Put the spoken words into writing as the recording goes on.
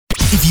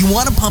If you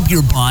want to pump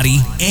your body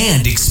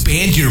and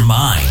expand your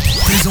mind,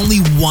 there's only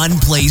one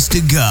place to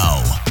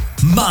go.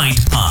 Mind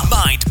Pump.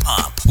 Mind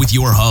Pump with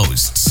your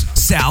hosts,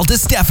 Sal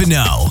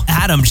DiStefano,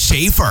 Adam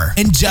Schafer,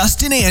 and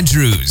Justin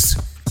Andrews.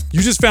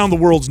 You just found the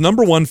world's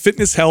 #1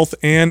 fitness, health,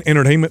 and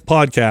entertainment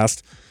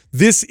podcast.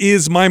 This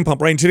is Mind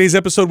Pump, right? In today's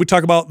episode, we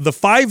talk about the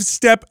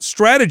 5-step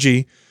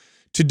strategy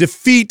to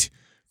defeat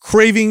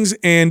cravings,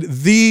 and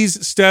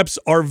these steps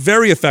are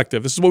very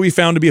effective. This is what we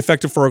found to be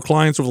effective for our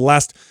clients over the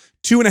last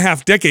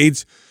 2.5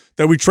 decades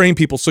that we train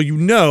people, so you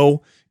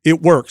know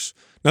it works.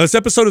 Now, this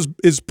episode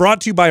is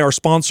brought to you by our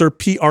sponsor,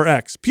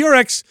 PRX.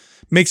 PRX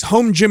makes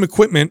home gym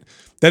equipment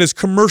that is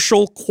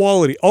commercial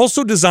quality,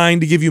 also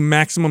designed to give you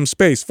maximum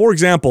space. For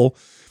example,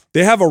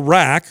 they have a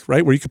rack,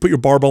 right, where you can put your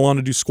barbell on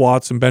to do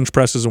squats and bench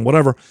presses and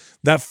whatever,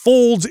 that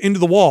folds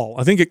into the wall.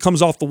 I think it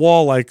comes off the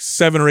wall like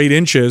 7 or 8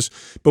 inches,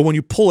 but when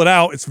you pull it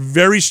out, it's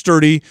very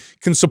sturdy,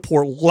 can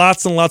support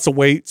lots and lots of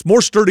weight. It's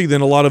more sturdy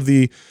than a lot of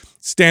the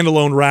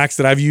standalone racks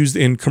that I've used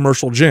in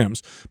commercial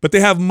gyms, but they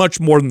have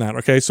much more than that,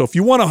 okay? So if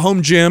you want a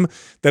home gym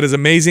that is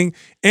amazing,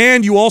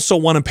 and you also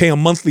want to pay a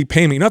monthly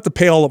payment, you don't have to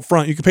pay all up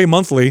front. You can pay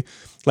monthly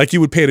like you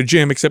would pay at a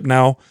gym, except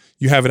now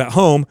you have it at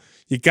home.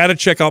 You got to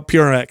check out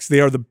PRX.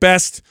 They are the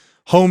best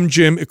home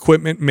gym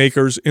equipment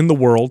makers in the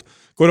world.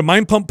 Go to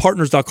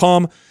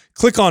mindpumppartners.com,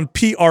 click on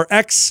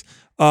PRX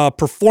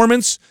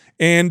Performance,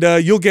 and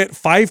you'll get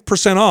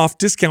 5% off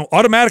discount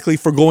automatically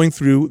for going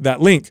through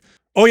that link.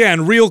 Oh, yeah,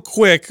 and real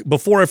quick,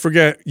 before I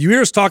forget, you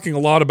hear us talking a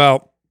lot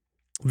about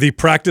the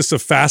practice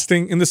of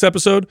fasting in this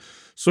episode.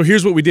 So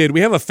here's what we did.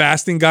 We have a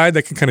fasting guide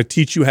that can kind of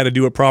teach you how to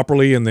do it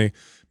properly and the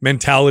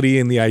mentality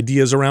and the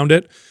ideas around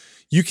it.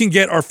 You can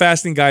get our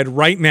fasting guide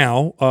right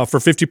now for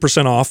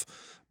 50% off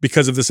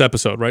because of this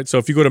episode, right? So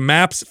if you go to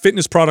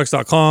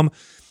mapsfitnessproducts.com,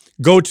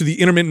 go to the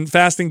intermittent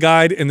fasting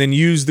guide, and then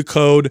use the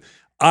code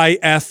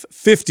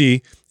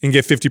IF50 and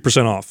get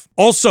 50% off.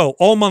 Also,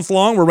 all month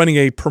long, we're running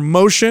a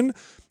promotion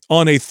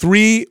on a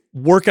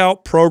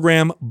 3-workout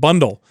program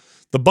bundle.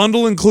 The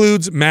bundle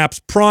includes MAPS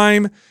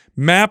Prime,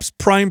 MAPS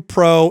Prime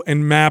Pro,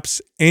 and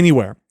MAPS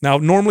Anywhere. Now,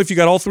 normally if you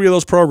got all 3 of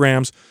those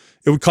programs,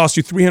 it would cost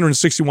you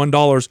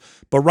 $361.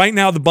 But right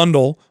now, the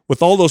bundle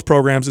with all those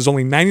programs is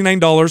only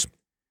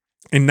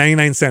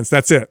 $99.99.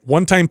 That's it.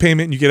 One-time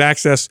payment, and you get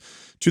access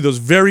to those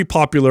very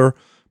popular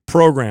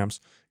programs.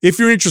 If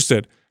you're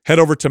interested, head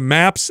over to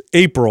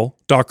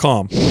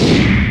mapsapril.com.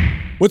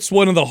 What's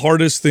one of the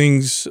hardest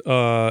things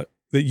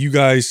that you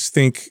guys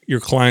think your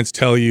clients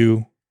tell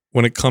you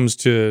when it comes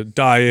to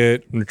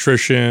diet,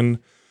 nutrition,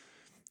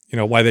 you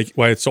know, why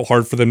it's so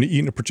hard for them to eat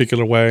in a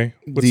particular way?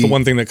 What's the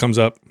one thing that comes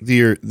up?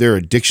 Their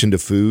addiction to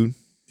food.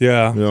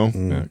 Yeah. You know?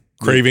 Yeah.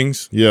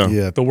 Cravings.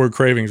 Yeah. The word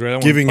cravings, right?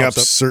 Giving up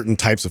certain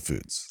types of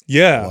foods.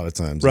 Yeah. A lot of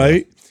times.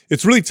 Right? Yeah.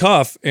 It's really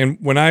tough. And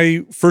when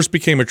I first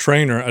became a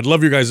trainer, I'd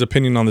love your guys'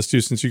 opinion on this too,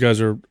 since you guys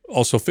are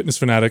also fitness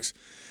fanatics.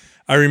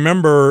 I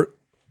remember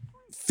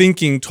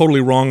thinking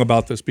totally wrong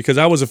about this because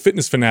I was a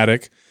fitness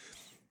fanatic.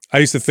 I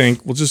used to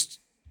think, well, just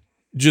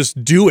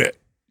do it.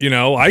 You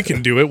know, I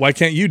can do it. Why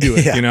can't you do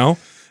it? Yeah. You know?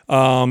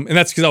 And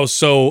that's because I was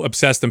so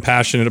obsessed and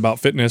passionate about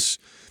fitness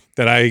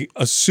that I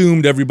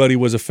assumed everybody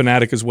was a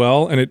fanatic as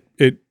well. And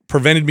it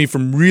prevented me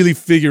from really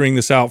figuring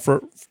this out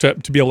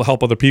to be able to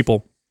help other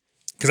people,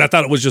 because I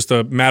thought it was just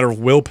a matter of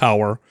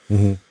willpower.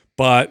 Mm-hmm.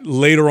 But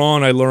later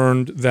on, I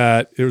learned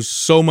that there's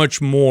so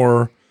much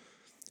more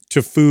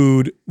to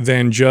food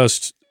than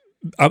just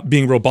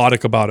being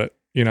robotic about it,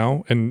 you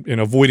know, and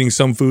avoiding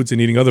some foods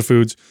and eating other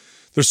foods.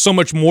 There's so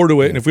much more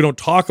to it. And if we don't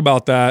talk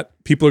about that,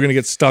 people are going to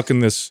get stuck in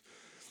this,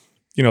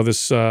 you know,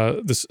 this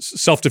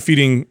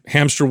self-defeating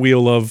hamster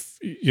wheel of,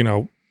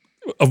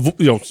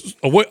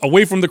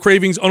 away from the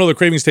cravings. Oh no, the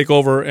cravings take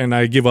over and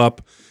I give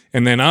up.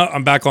 And then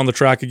I'm back on the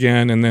track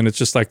again. And then it's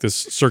just like this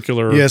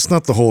circular. Yeah, it's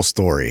not the whole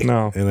story.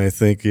 No. And I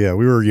think, we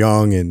were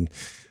young and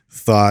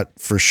thought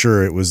for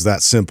sure it was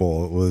that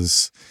simple. It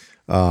was,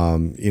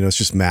 it's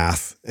just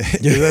math.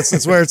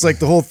 That's where it's like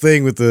the whole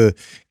thing with the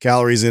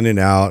calories in and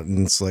out.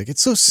 And it's like,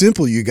 it's so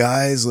simple, you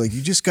guys. Like,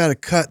 you just got to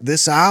cut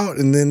this out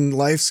and then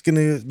life's going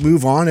to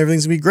move on.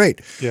 Everything's going to be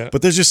great. Yeah.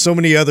 But there's just so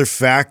many other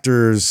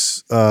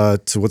factors to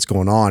what's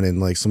going on, and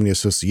like so many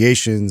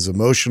associations,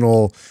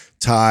 emotional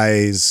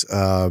ties,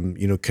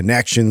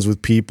 connections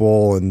with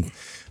people, and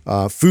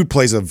food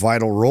plays a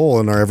vital role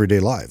in our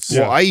everyday lives.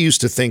 Well, I used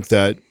to think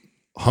that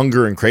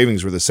hunger and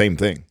cravings were the same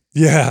thing.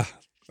 Yeah.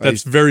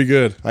 That's very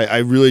good.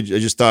 I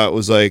just thought it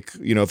was like,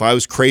 if I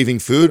was craving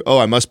food,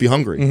 I must be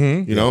hungry.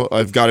 Mm-hmm.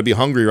 I've got to be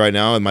hungry right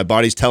now, and my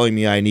body's telling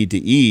me I need to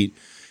eat.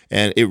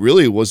 And it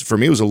really was, for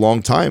me, it was a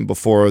long time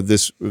before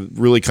this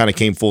really kind of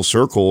came full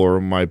circle, or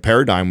my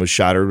paradigm was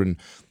shattered. And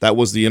that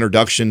was the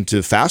introduction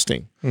to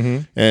fasting,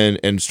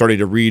 and starting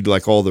to read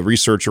like all the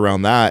research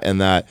around that.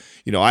 And that,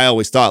 I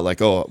always thought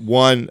like,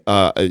 one,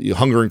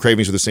 hunger and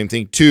cravings are the same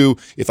thing. 2,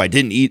 if I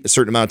didn't eat a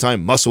certain amount of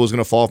time, muscle was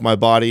going to fall off my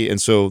body.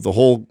 And so the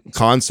whole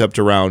concept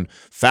around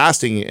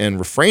fasting and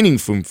refraining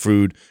from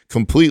food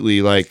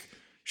completely like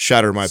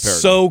shattered my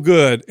paradigm. So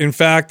good. In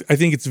fact, I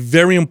think it's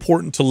very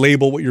important to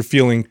label what you're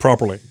feeling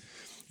properly.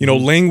 You know,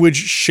 language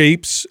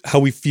shapes how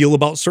we feel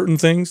about certain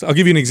things. I'll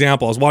give you an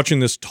example. I was watching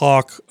this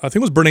talk. I think it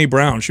was Brene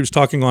Brown. She was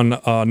talking on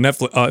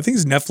Netflix. I think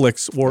it's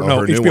Netflix or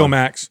no, her new HBO one.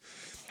 Max.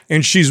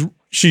 And she's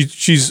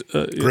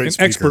an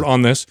expert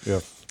on this. Yeah.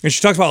 And she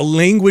talks about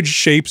language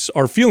shapes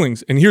our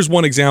feelings. And here's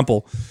one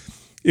example.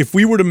 If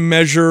we were to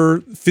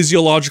measure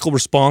physiological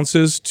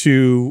responses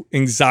to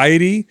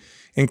anxiety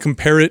and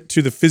compare it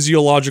to the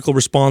physiological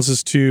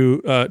responses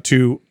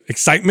to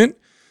excitement,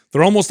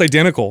 they're almost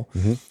identical.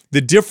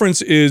 The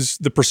difference is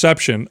the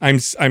perception.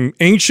 I'm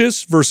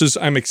anxious versus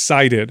I'm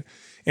excited.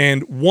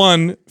 And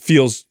one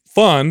feels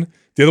fun,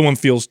 the other one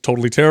feels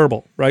totally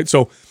terrible, right?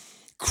 So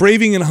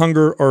craving and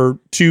hunger are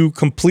two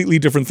completely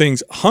different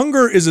things.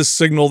 Hunger is a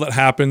signal that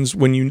happens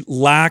when you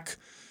lack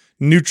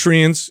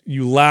nutrients,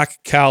 you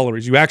lack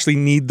calories. You actually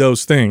need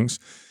those things.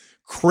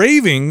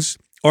 Cravings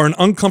are an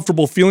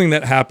uncomfortable feeling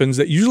that happens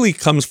that usually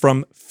comes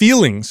from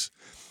feelings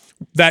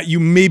that you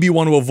maybe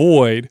want to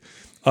avoid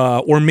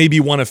or maybe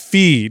want to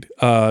feed,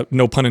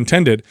 no pun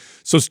intended.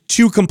 So it's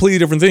two completely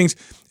different things.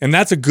 And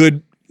that's a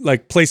good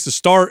place to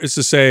start, is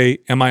to say,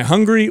 am I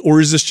hungry or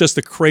is this just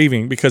a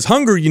craving? Because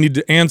hunger, you need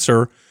to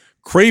answer.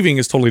 Craving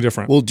is totally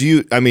different. Well,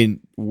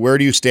 where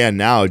do you stand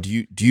now?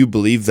 Do you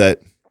believe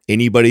that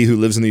anybody who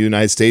lives in the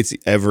United States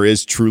ever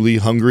is truly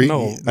hungry?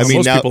 No,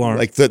 most now, people aren't.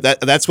 Like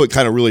that's what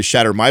kind of really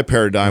shattered my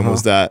paradigm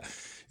was that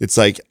it's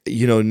like,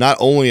 not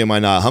only am I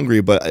not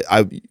hungry, but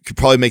I could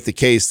probably make the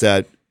case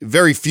that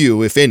very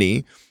few, if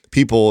any,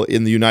 people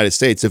in the United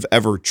States have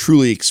ever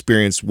truly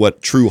experienced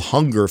what true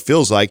hunger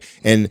feels like.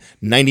 And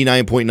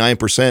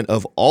 99.9%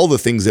 of all the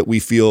things that we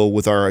feel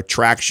with our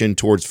attraction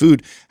towards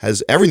food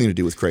has everything to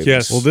do with cravings.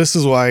 Yes. Well, this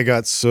is why I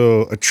got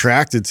so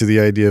attracted to the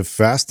idea of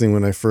fasting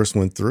when I first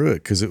went through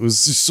it, because it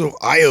was just so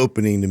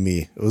eye-opening to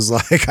me. It was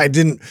like I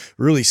didn't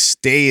really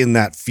stay in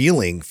that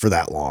feeling for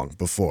that long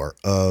before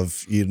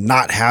of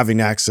not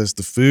having access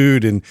to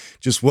food and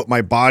just what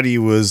my body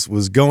was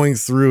going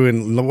through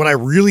and what I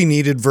really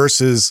needed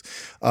versus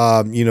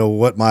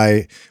what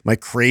my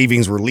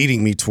cravings were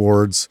leading me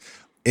towards.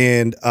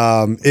 And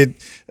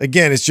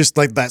it's just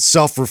like that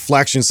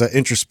self-reflection, it's that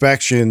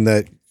introspection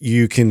that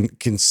you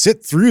can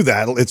sit through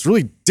that. It's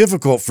really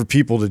difficult for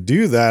people to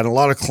do that. A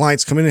lot of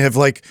clients come in and have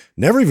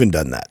never even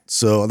done that.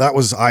 So that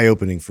was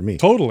eye-opening for me.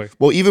 Totally.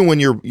 Well, even when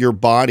your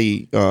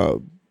body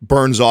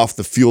burns off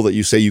the fuel that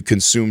you say you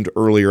consumed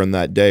earlier in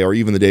that day or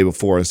even the day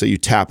before, and so you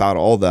tap out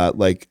all that,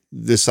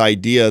 this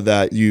idea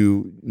that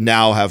you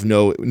now have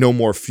no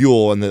more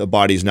fuel and the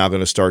body's now going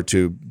to start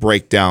to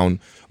break down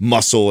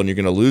muscle and you're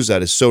going to lose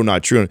that is so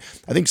not true. And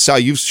I think, Sal,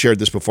 you've shared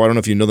this before. I don't know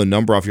if you know the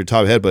number off your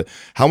top of your head, but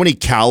how many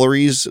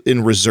calories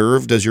in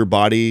reserve does your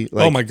body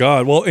oh my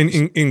God. Well,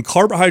 in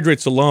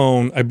carbohydrates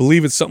alone, I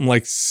believe it's something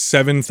like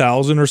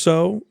 7,000 or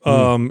so.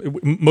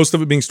 Most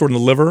of it being stored in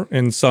the liver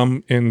and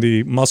some in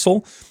the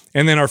muscle.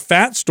 And then our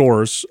fat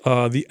stores,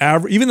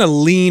 even a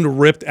lean,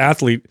 ripped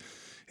athlete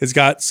has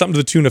got something to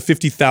the tune of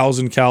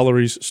 50,000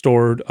 calories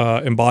stored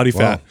in body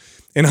fat.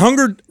 And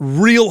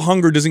real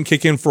hunger doesn't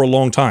kick in for a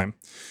long time.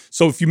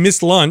 So if you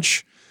miss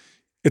lunch,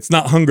 it's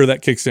not hunger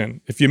that kicks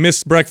in. If you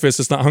miss breakfast,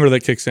 it's not hunger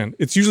that kicks in.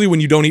 It's usually when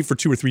you don't eat for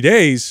 2 or 3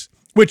 days,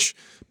 which,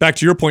 back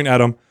to your point,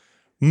 Adam,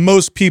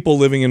 most people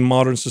living in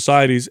modern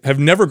societies have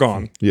never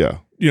gone. Yeah.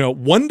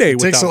 1 day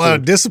without It takes a lot food.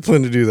 of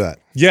discipline to do that.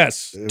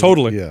 Yes,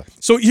 totally. Yeah.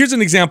 So here's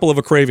an example of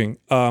a craving.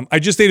 I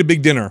just ate a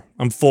big dinner.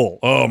 I'm full.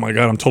 Oh my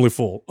God, I'm totally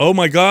full. Oh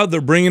my God, they're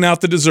bringing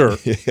out the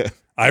dessert.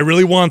 I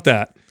really want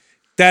that.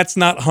 That's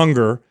not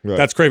hunger. Right.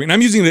 That's craving. And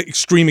I'm using the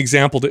extreme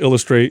example to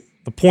illustrate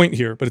the point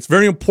here, but it's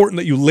very important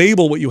that you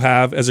label what you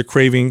have as a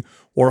craving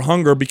or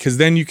hunger, because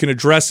then you can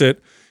address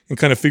it and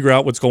kind of figure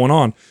out what's going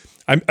on.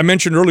 I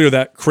mentioned earlier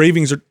that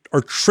cravings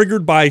are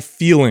triggered by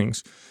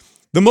feelings.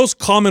 The most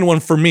common one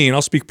for me, and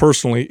I'll speak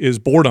personally, is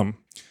boredom.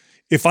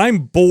 If I'm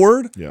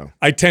bored,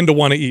 I tend to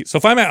want to eat. So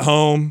if I'm at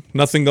home,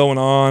 nothing going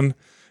on,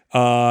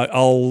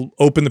 I'll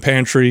open the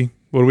pantry.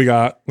 What do we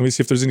got? Let me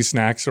see if there's any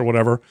snacks or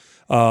whatever.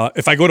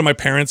 If I go to my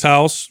parents'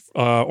 house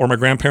or my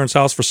grandparents'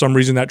 house, for some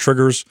reason that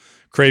triggers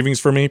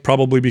cravings for me,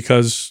 probably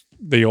because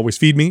they always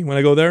feed me when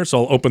I go there.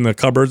 So I'll open the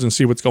cupboards and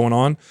see what's going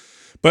on.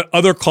 But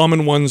other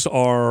common ones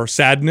are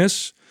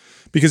sadness,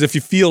 because if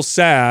you feel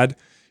sad,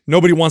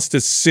 nobody wants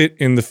to sit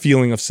in the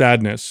feeling of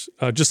sadness,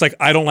 just like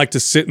I don't like to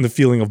sit in the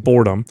feeling of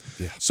boredom.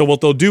 Yeah. So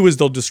what they'll do is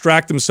they'll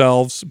distract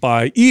themselves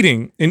by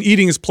eating, and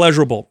eating is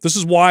pleasurable. This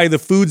is why the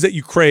foods that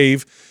you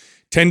crave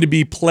tend to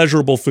be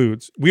pleasurable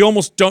foods. We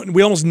almost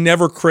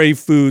never crave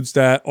foods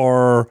that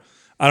are,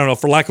 I don't know,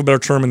 for lack of a better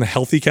term, in the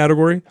healthy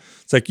category.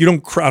 It's like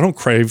I don't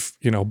crave,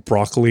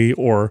 broccoli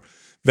or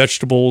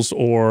vegetables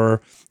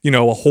or,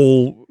 a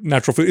whole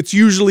natural food. It's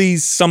usually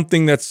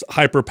something that's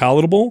hyper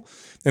palatable.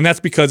 And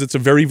that's because it's a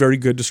very, very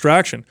good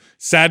distraction.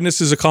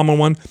 Sadness is a common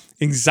one.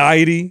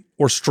 Anxiety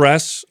or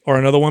stress are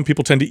another one.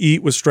 People tend to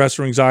eat with stress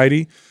or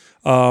anxiety.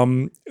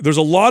 There's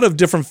a lot of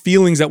different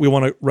feelings that we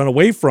want to run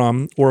away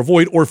from or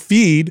avoid or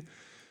feed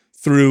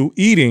through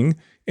eating.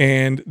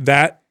 And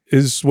that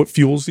is what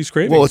fuels these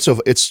cravings. Well,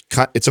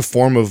 it's a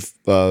form of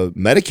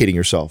medicating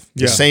yourself.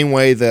 The Yeah. same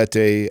way that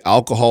a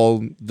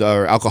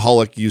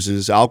alcoholic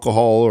uses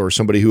alcohol, or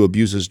somebody who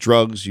abuses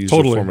drugs uses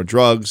Totally. a form of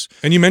drugs.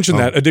 and you mentioned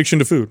that addiction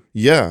to food.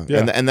 Yeah.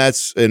 Yeah. And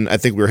I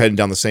think we're heading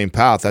down the same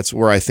path. That's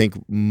where I think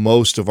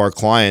most of our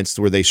clients,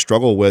 where they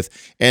struggle with,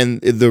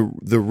 and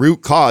the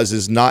root cause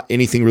is not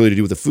anything really to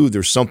do with the food.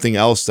 There's something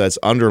else that's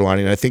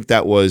underlining. And I think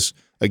that was,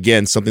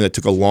 again, something that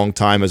took a long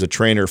time as a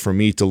trainer for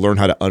me to learn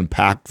how to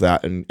unpack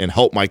that and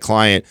help my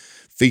client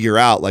figure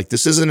out, like,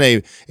 this isn't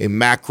a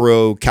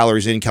macro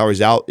calories in, calories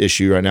out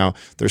issue right now.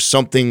 There's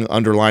something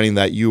underlining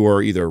that you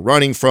are either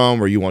running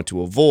from, or you want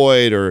to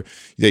avoid, or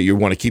that you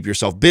want to keep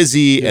yourself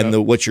busy.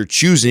 And what you're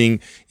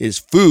choosing is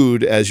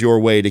food as your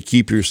way to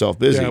keep yourself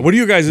busy. Yeah. What are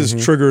you guys'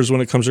 triggers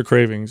when it comes to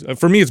cravings?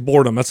 For me, it's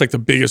boredom. That's like the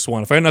biggest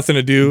one. If I had nothing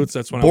to do,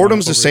 that's when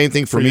Boredom's the same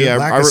thing for me.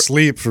 Lack of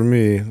sleep for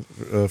me,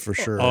 for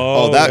sure.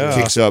 That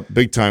kicks up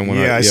big time when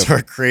I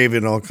start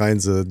craving all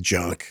kinds of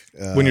junk.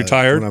 When you're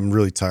tired? When I'm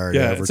really tired.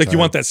 Yeah, it's like you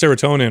want that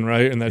serotonin,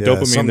 right? And that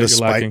dopamine something that to you're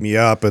spike lacking. me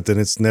up, but then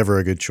it's never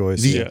a good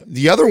choice.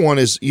 The other one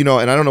is, and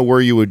I don't know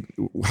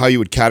how you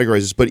would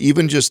categorize this, but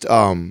even just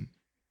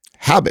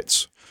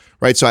habits,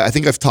 right? So I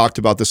think I've talked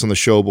about this on the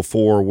show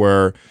before,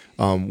 where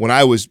when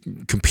I was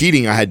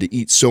competing, I had to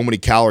eat so many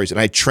calories, and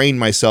I trained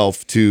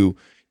myself to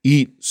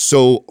eat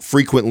so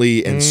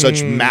frequently and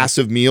such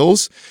massive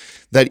meals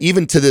that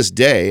even to this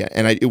day,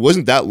 and it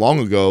wasn't that long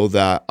ago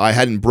that I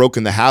hadn't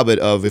broken the habit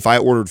of, if I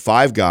ordered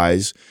Five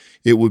Guys,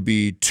 it would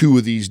be 2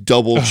 of these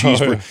double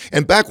cheeseburgers.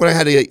 And back when I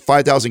had to eat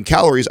 5,000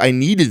 calories, I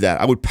needed that.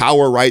 I would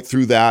power right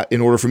through that in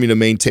order for me to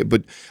maintain,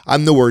 but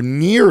I'm nowhere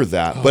near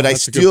that. But I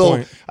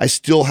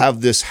still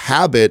have this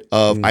habit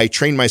of, I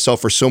trained myself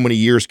for so many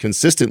years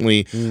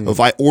consistently. If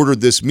I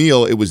ordered this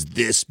meal, it was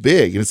this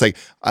big. And it's like,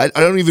 I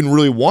don't even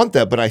really want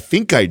that, but I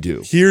think I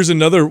do. Here's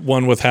another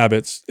one with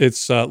habits.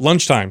 It's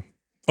lunchtime.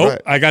 Oh,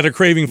 Right. I got a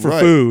craving for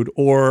food.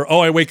 Or,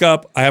 I wake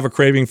up, I have a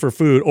craving for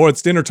food. Or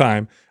it's dinner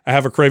time, I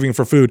have a craving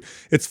for food.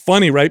 It's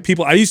funny, right?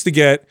 People, I used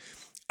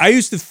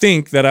to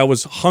think that I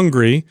was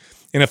hungry,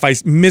 and if I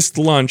missed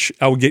lunch,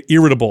 I would get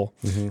irritable.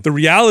 The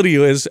reality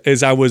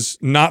is I was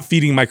not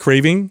feeding my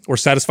craving or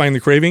satisfying the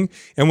craving,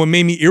 and what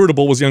made me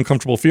irritable was the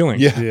uncomfortable feeling.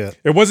 Yeah.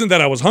 It wasn't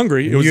that I was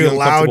hungry. It was You the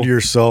allowed uncomfortable.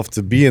 yourself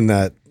to be in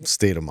that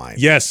state of mind.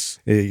 Yes.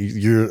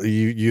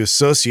 You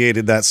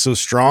associated that so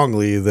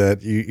strongly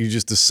that you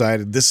just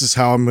decided, this is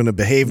how I'm going to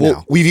behave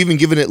now. We've even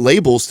given it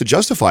labels to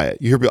justify it.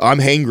 You hear, I'm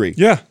hangry.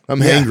 Yeah.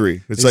 I'm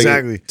hangry. It's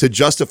exactly. like to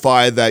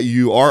justify that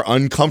you are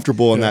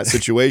uncomfortable in that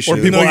situation.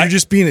 Or people- you're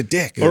just being a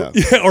dick.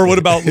 Or what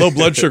about low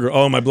blood sugar?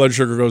 Oh, my blood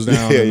sugar goes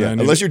down. Yeah, and yeah. then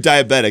Unless you're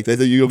diabetic,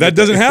 that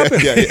doesn't happen.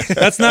 Yeah.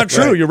 That's not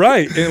true. You're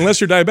right. Unless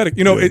you're diabetic.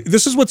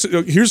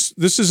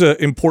 This is an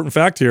important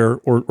fact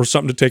here, or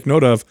something to take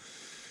note of.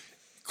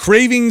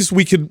 Cravings,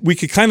 we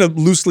could kind of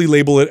loosely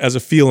label it as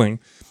a feeling.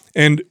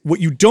 And what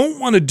you don't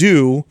want to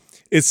do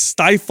is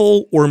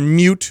stifle or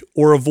mute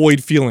or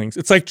avoid feelings.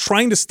 It's like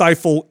trying to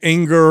stifle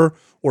anger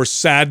or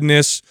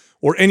sadness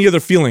or any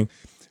other feeling.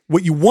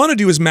 What you want to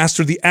do is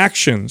master the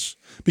actions.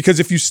 Because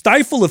if you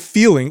stifle a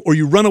feeling or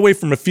you run away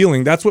from a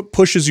feeling, that's what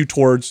pushes you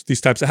towards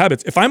these types of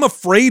habits. If I'm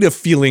afraid of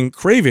feeling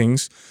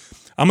cravings,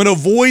 I'm going to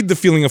avoid the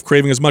feeling of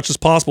craving as much as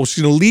possible, which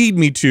is going to lead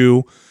me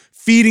to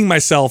feeding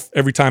myself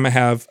every time I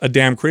have a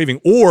damn craving,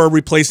 or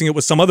replacing it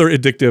with some other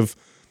addictive,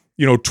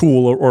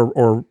 tool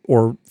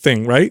or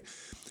thing, right?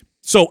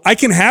 So I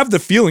can have the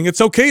feeling.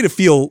 It's okay to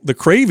feel the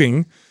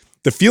craving,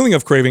 the feeling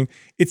of craving.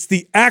 It's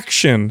the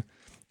action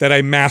that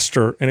I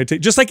master, and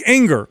just like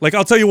anger. Like,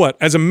 I'll tell you what,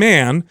 as a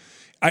man,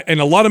 and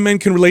a lot of men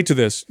can relate to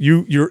this.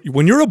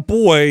 When you're a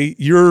boy,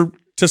 your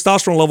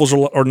testosterone levels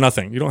are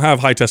nothing. You don't have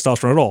high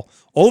testosterone at all.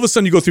 All of a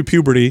sudden, you go through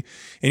puberty,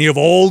 and you have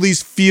all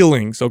these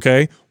feelings.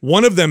 Okay,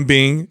 one of them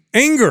being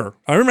anger.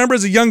 I remember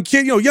as a young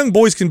kid, young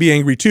boys can be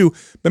angry too.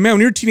 But man,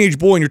 when you're a teenage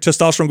boy and your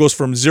testosterone goes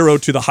from 0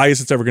 to the highest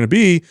it's ever going to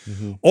be,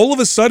 all of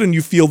a sudden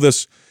you feel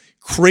this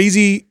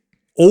crazy,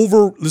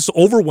 this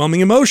overwhelming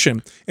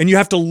emotion, and you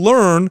have to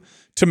learn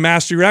to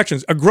master your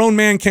actions. A grown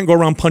man can't go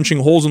around punching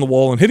holes in the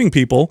wall and hitting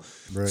people.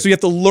 Right. So you have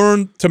to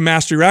learn to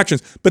master your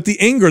actions. But the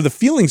anger, the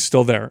feeling's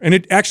still there. And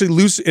it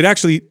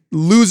actually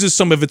loses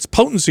some of its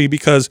potency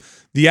because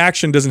the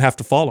action doesn't have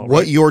to follow.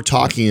 What right? you're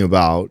talking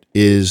about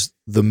is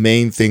the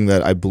main thing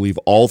that I believe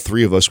all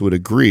three of us would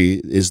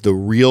agree is the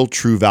real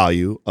true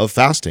value of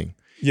fasting.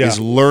 Yeah.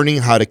 Is learning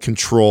how to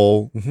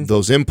control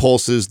those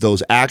impulses,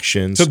 those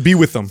actions. To be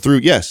with them.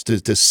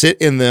 To sit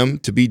in them,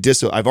 to be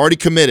disciplined. I've already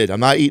committed. I'm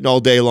not eating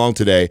all day long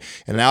today.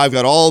 And now I've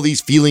got all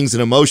these feelings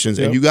and emotions,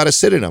 and you got to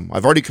sit in them.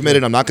 I've already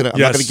committed. I'm not going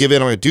to give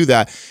in. I'm going to do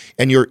that.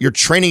 and you're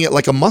training it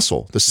like a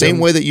muscle. The same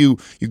way that you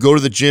go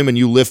to the gym and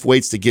you lift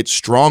weights to get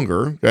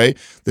stronger, right?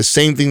 The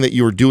same thing that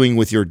you're doing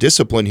with your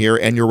discipline here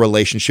and your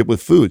relationship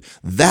with food.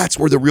 That's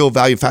where the real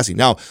value of fasting.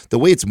 Now, the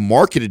way it's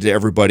marketed to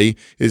everybody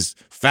is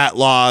fat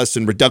loss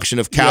and reduction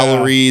of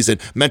calories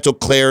and mental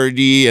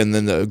clarity and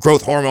then the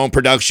growth hormone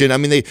production. I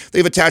mean,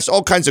 they've attached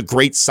all kinds of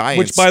great science.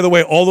 Which, by the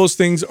way, all those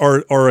things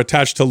are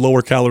attached to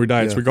lower calorie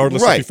diets,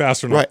 regardless if you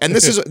fast or not. Right, and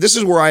this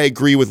is where I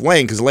agree with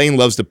Lane, because Lane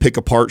loves to pick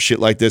apart shit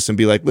like this and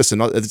be like, listen,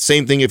 the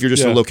same thing if you're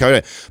just a low calorie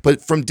diet.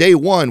 But from day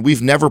one,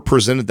 we've never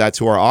presented that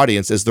to our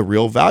audience as the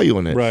real value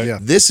in it. Right. Yeah.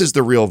 This is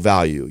the real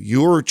value.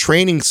 You're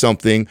training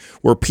something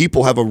where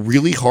people have a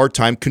really hard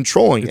time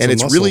controlling, and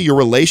it's really your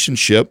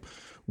relationship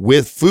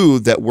with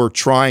food that we're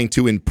trying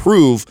to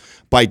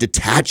improve by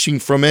detaching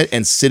from it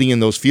and sitting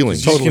in those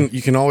feelings.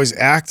 You can always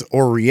act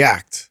or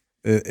react,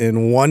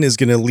 and one is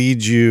going to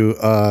lead you,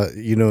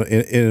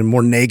 in a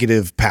more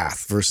negative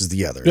path versus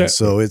the other. Yeah. And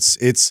so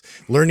it's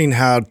learning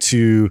how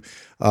to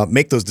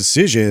make those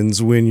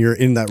decisions when you're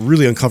in that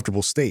really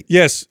uncomfortable state.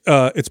 Yes,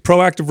 it's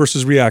proactive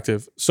versus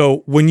reactive.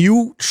 So when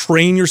you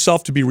train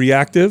yourself to be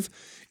reactive,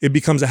 it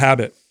becomes a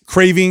habit.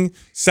 Craving,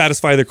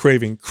 satisfy the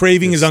craving.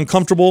 Craving is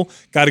uncomfortable,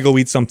 got to go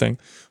eat something.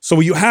 So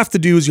what you have to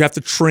do is you have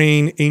to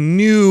train a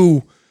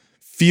new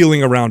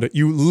feeling around it.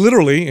 You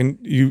literally, and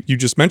you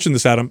just mentioned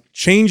this, Adam,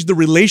 change the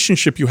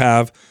relationship you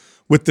have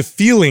with the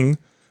feeling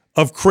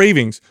of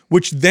cravings,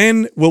 which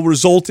then will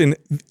result in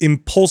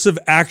impulsive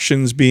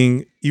actions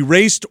being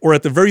erased, or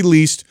at the very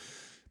least,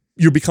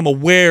 you become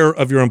aware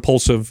of your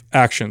impulsive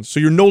actions. So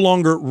you're no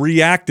longer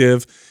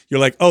reactive. You're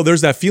like, oh,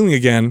 there's that feeling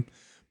again,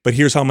 but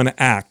here's how I'm going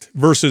to act,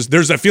 versus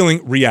there's that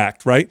feeling,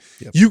 react, right?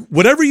 Yep.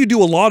 Whatever you do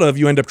a lot of,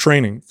 you end up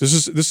training.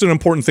 This is an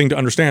important thing to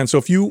understand. So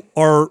if you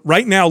are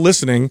right now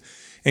listening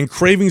and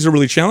cravings are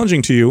really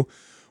challenging to you,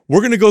 we're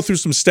going to go through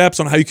some steps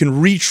on how you can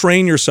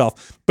retrain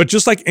yourself. But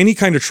just like any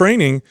kind of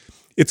training,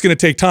 it's going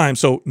to take time.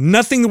 So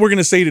nothing that we're going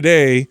to say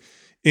today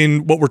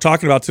in what we're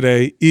talking about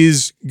today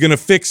is going to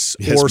fix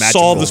or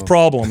solve this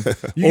problem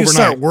You can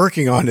start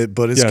working on it,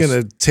 but it's going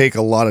to take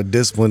a lot of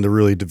discipline to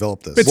really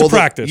develop this. It's a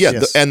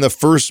practice. And the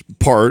first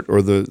part,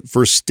 or the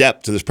first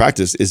step to this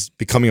practice, is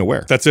becoming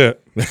aware. That's it.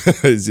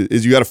 is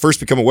you got to first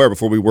become aware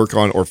before we work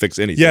on or fix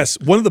anything. Yes.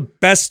 One of the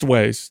best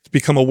ways to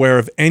become aware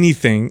of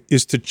anything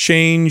is to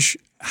change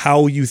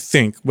how you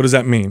think. What does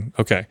that mean?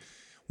 Okay.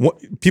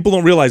 People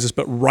don't realize this,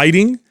 but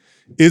writing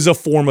is a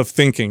form of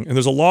thinking. And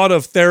there's a lot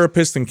of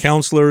therapists and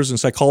counselors and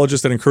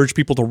psychologists that encourage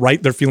people to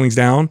write their feelings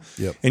down.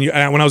 Yep. And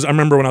I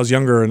remember when I was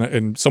younger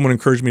and someone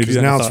encouraged me to do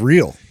that. Now it's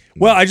real.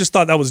 Well, I just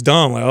thought that was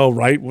dumb. Like, oh,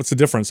 right. What's the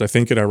difference? I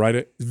think it, I write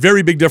it.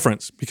 Very big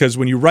difference, because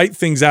when you write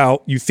things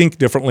out, you think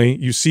differently.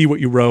 You see what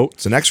you wrote.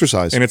 It's an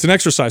exercise. And it's an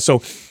exercise.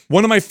 So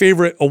one of my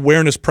favorite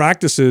awareness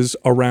practices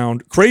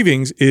around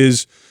cravings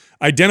is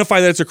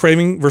identify that it's a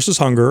craving versus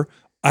hunger.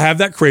 I have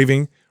that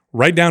craving.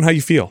 Write down how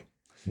you feel.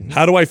 Mm-hmm.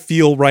 How do I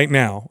feel right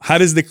now? How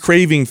does the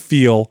craving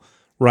feel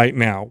right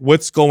now?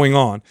 What's going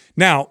on?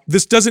 Now,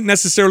 this doesn't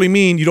necessarily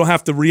mean you don't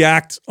have to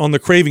react on the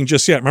craving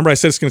just yet. Remember, I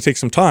said it's going to take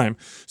some time.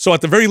 So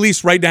at the very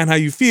least, write down how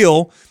you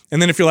feel.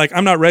 And then if you're like,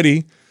 I'm not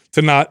ready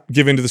to not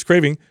give into this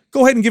craving,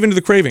 go ahead and give into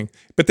the craving.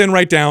 But then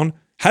write down,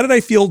 how did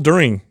I feel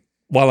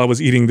while I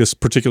was eating this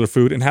particular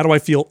food? And how do I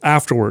feel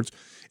afterwards?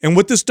 And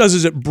what this does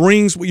is it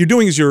brings, what you're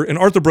doing is and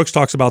Arthur Brooks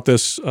talks about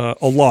this a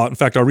lot. In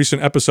fact, our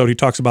recent episode, he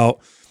talks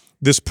about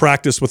this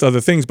practice with other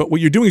things. But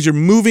what you're doing is you're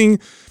moving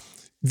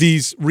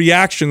these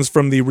reactions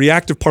from the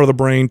reactive part of the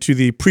brain to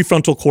the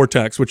prefrontal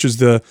cortex, which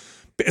is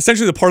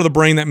essentially the part of the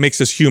brain that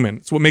makes us human.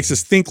 It's what makes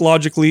us think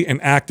logically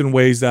and act in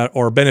ways that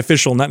are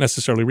beneficial, not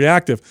necessarily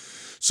reactive.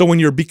 So when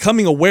you're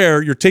becoming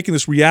aware, you're taking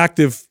this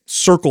reactive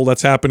circle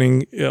that's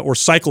happening or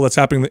cycle that's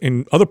happening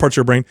in other parts of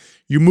your brain,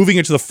 you're moving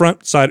it to the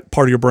front side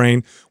part of your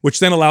brain,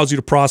 which then allows you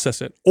to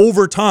process it.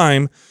 Over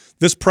time,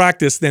 this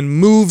practice then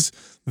moves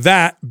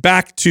that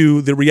back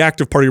to the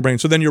reactive part of your brain.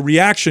 So then your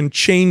reaction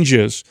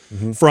changes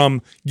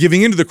from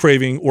giving into the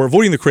craving or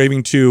avoiding the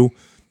craving to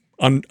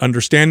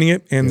understanding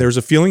it, and there's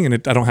a feeling, and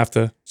I don't have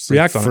to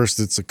react on it. First,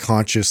 it's a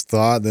conscious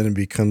thought, then it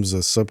becomes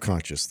a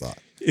subconscious thought.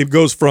 It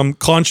goes from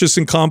conscious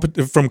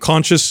incompetence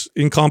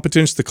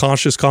to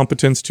conscious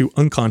competence to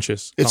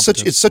unconscious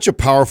competence. It's such a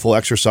powerful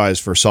exercise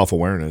for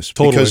self-awareness.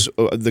 Totally. Because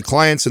the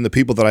clients and the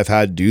people that I've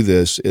had do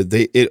this,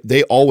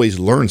 they always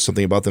learn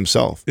something about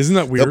themselves. Isn't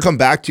that weird? They'll come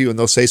back to you and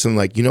they'll say something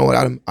like, you know what,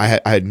 Adam, I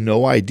had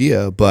no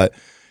idea, but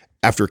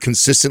after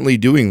consistently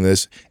doing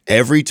this,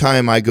 every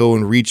time I go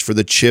and reach for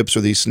the chips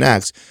or these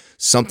snacks,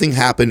 something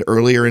happened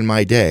earlier in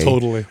my day.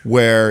 Totally.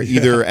 Where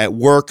either at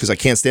work, because I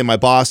can't stand my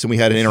boss and we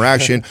had an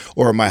interaction,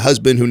 or my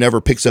husband who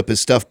never picks up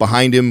his stuff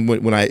behind him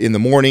when I in the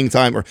morning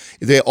time, or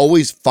they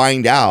always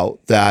find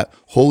out that,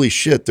 holy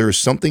shit, there's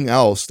something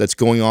else that's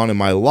going on in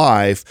my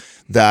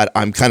life that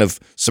I'm kind of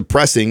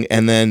suppressing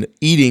and then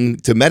eating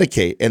to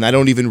medicate. And I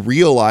don't even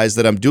realize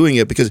that I'm doing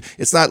it because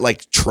it's not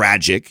like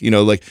tragic,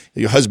 like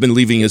your husband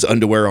leaving his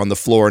underwear on the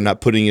floor and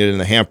not putting it in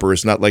the hamper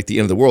is not like the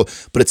end of the world,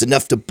 but it's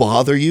enough to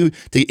bother you,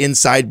 to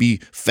inside be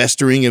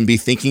festering and be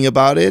thinking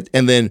about it,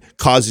 and then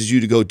causes you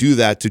to go do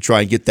that to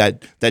try and get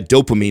that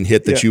dopamine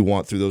hit that you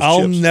want through those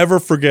I'll chips. never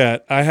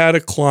forget, I had a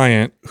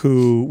client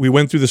who we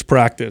went through this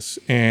practice,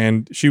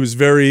 and she was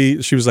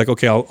like,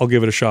 okay, I'll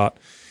give it a shot.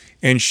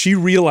 And she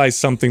realized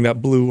something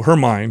that blew her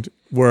mind,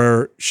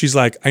 where she's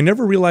like, I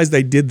never realized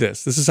I did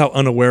this. This is how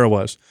unaware I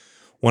was.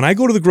 When I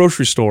go to the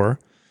grocery store,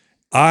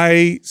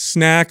 I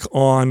snack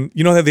on,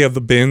 how they have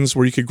the bins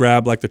where you could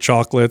grab like the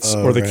chocolates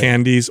or the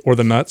candies or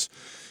the nuts.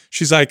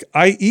 She's like,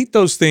 I eat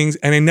those things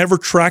and I never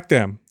track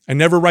them. I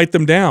never write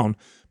them down.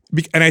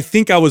 And I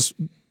think I was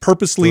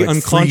purposely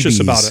unconscious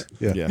about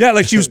it. Yeah,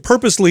 like she was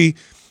purposely,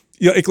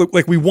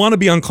 like we want to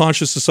be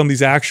unconscious of some of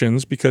these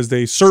actions because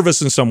they serve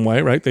us in some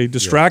way, right? They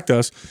distract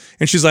us.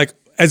 And she's like,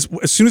 as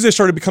soon as I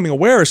started becoming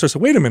aware, I started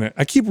saying, wait a minute,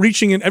 I keep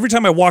reaching in. Every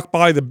time I walk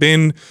by the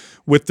bin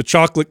with the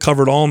chocolate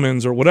covered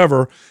almonds or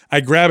whatever, I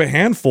grab a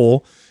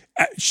handful.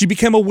 She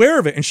became aware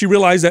of it, and she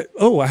realized that,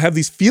 I have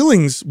these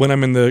feelings when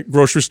I'm in the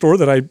grocery store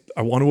that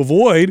I want to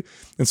avoid.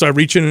 And so I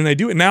reach in and I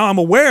do it. Now I'm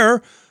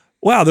aware,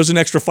 wow, there's an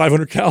extra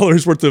 500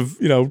 calories worth of,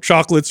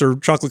 chocolates or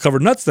chocolate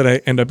covered nuts that I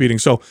end up eating.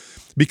 So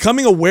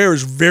becoming aware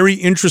is very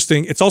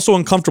interesting. It's also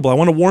uncomfortable. I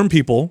want to warn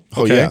people.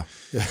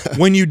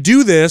 When you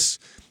do this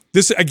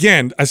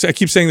again, I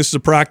keep saying this is a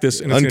practice.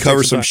 And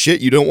uncover some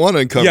shit you don't want to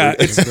uncover. Yeah,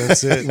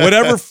 that's it.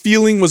 Whatever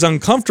feeling was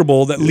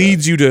uncomfortable that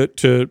leads you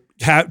to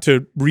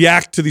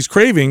react to these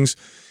cravings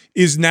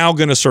is now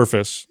going to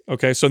surface.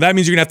 Okay, so that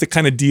means you're going to have to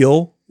kind of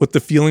deal with the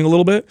feeling a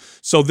little bit.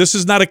 So this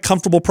is not a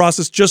comfortable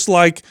process, just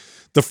like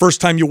the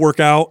first time you work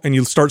out and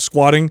you start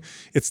squatting.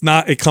 It's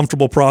not a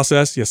comfortable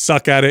process. You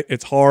suck at it.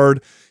 It's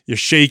hard. You're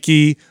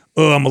shaky.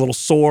 I'm a little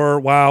sore.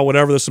 Wow,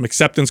 whatever. There's some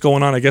acceptance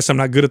going on. I guess I'm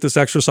not good at this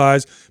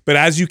exercise. But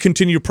as you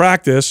continue to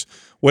practice,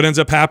 what ends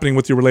up happening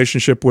with your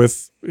relationship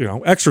with,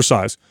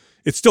 exercise?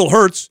 It still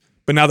hurts,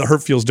 but now the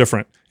hurt feels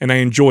different, and I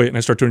enjoy it, and I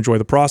start to enjoy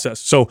the process.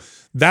 So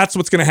that's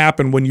what's going to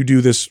happen when you do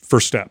this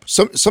first step.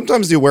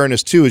 Sometimes the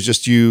awareness too is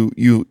just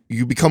you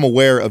become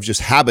aware of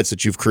just habits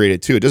that you've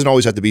created too. It doesn't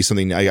always have to be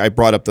something. I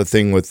brought up the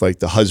thing with like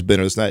the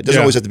husband or this. It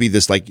doesn't always have to be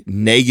this like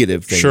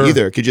negative thing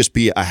either. It could just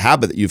be a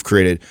habit that you've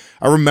created.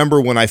 I remember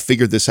when I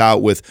figured this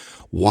out with,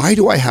 why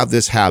do I have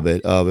this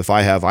habit of, if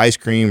I have ice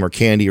cream or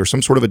candy or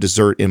some sort of a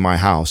dessert in my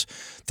house,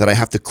 that I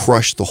have to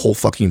crush the whole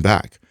fucking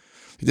bag?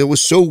 That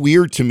was so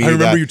weird to me. I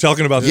remember you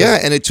talking about this. Yeah,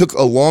 and it took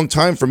a long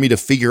time for me to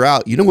figure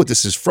out, what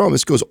this is from.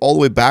 This goes all the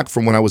way back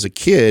from when I was a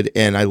kid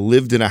and I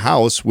lived in a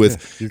house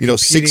with,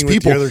 6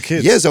 people. Other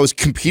kids. Yes, I was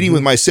competing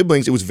with my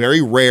siblings. It was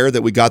very rare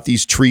that we got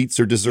these treats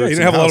or desserts. Yeah, you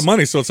didn't have a lot of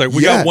money, so it's like,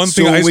 we got one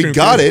thing. So when we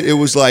got it, it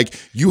was like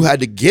you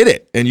had to get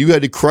it and you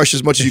had to crush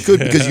as much as you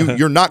could because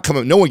you're not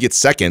coming. No one gets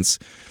seconds.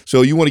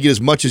 So you want to get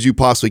as much as you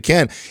possibly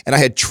can. And I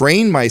had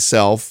trained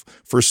myself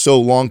for so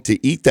long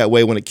to eat that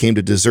way when it came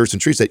to desserts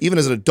and treats that even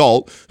as an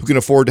adult who can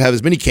afford to have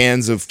as many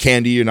cans of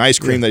candy and ice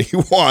cream that he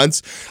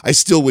wants, I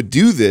still would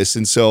do this.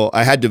 And so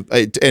I had to,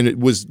 and it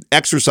was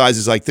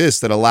exercises like this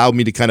that allowed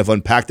me to kind of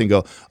unpack and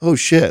go, oh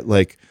shit,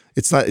 like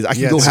it's not, I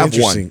can go have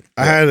one.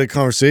 I had a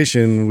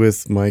conversation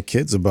with my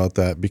kids about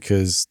that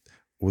because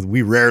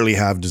we rarely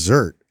have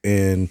dessert,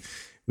 and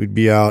we'd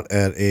be out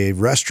at a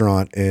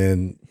restaurant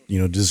and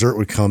dessert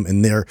would come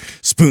and their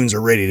spoons are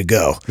ready to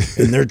go,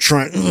 and they're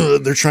trying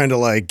to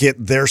like get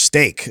their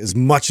steak as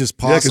much as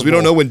possible. Yeah, because we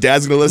don't know when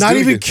Dad's gonna let us. Not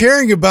even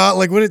caring about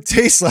like what it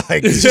tastes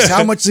like. It's just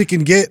how much they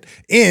can get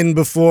in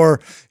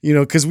before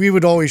because we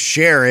would always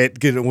share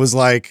it. It was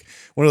like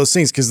one of those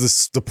things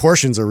because the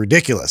portions are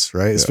ridiculous,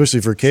 right? Yeah. Especially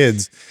for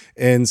kids.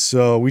 And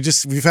so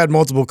we've had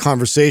multiple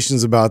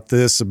conversations about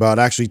this, about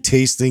actually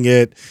tasting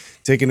it,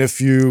 taking a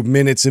few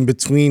minutes in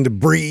between to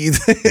breathe.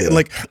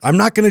 Like, I'm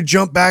not going to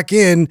jump back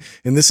in,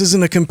 and this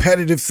isn't a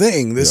competitive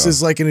thing. This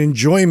is like an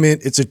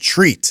enjoyment. It's a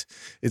treat.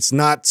 It's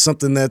not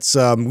something that's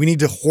we need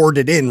to hoard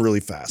it in really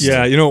fast.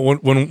 Yeah,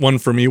 one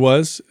for me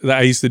was that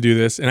I used to do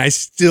this, and I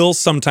still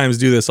sometimes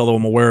do this, although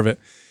I'm aware of it.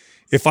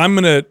 If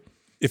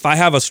I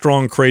have a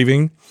strong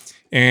craving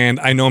and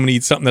I know I'm gonna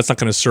eat something that's not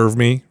gonna serve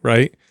me,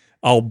 right?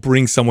 I'll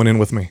bring someone in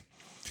with me.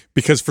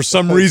 Because for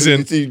some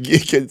reason,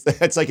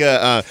 it's like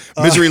a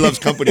misery loves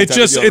company. It's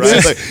just, deal, right?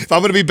 It's like, if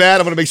I'm going to be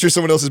bad, I'm going to make sure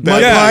someone else is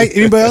bad. Yeah.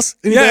 Anybody else?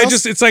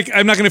 It's like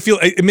I'm not going to feel.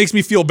 It makes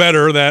me feel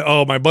better that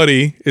my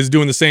buddy is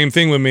doing the same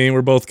thing with me, and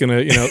we're both going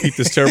to eat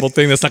this terrible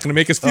thing that's not going to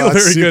make us feel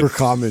very good. Super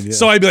common. Yeah.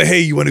 So I'd be like,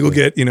 hey, you want to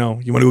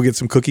go get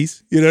some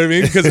cookies? You know what I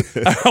mean?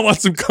 Because I want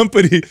some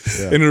company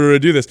in order to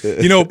do this.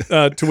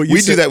 To what you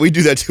said, we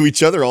do that to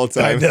each other all the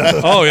time.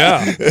 Oh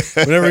yeah.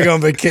 Whenever we go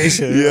on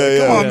vacation.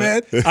 Come on,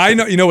 man. I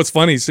know. You know what's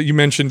funny? So you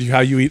mentioned how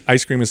you eat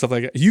ice cream and stuff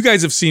like that. You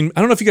guys have seen,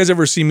 I don't know if you guys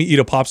ever seen me eat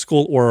a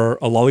popsicle or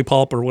a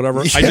lollipop or whatever.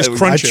 I just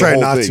crunch it. I try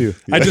not to.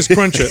 I just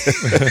crunch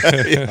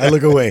it. I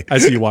look away. I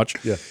see you watch.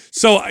 Yeah.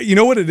 So you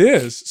know what it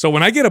is? So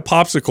when I get a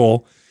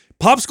popsicle,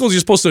 popsicles you're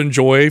supposed to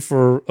enjoy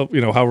for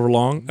however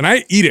long, and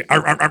I eat it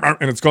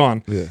and it's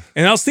gone. Yeah.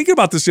 And I was thinking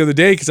about this the other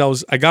day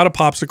because I got a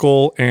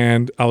popsicle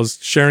and I was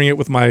sharing it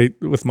with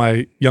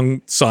my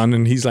young son,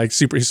 and he's like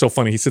he's so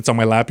funny. He sits on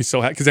my lap. He's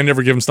so happy because I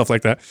never give him stuff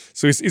like that.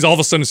 So he's all of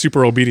a sudden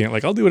super obedient.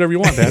 Like, I'll do whatever you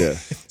want, Dad. Yeah.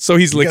 So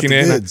he's licking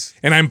it, goods.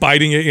 and I'm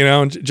biting it,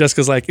 and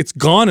Jessica's like, it's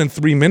gone in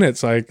 3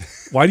 minutes. Like,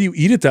 why do you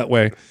eat it that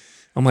way?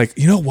 I'm like,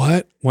 you know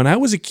what? When I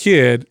was a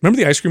kid, remember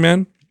the ice cream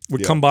man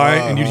would come by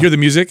and you'd hear the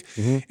music,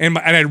 and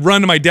I'd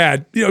run to my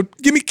dad.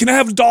 Can I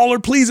have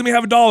 $1, please? Let me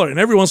have $1. And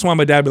every once in a while,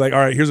 my dad would be like, all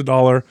right, here's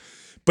 $1,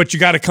 but you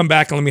got to come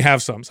back and let me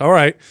have some. So all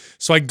right,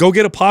 so I'd go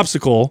get a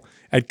popsicle.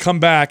 I'd come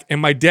back, and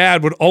my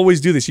dad would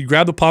always do this. He'd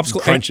grab the popsicle,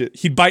 crunch it.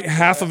 He'd bite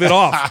half of it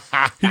off.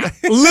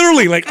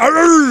 Literally, like,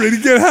 and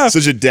he'd get half.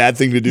 Such a dad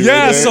thing to do.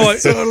 Yeah, right so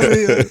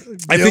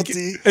I think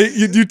Guilty.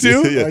 you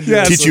too.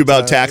 Yeah. Teach you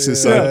about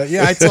taxes, son.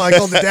 I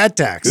call it the dad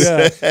tax.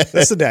 Yeah.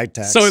 That's the dad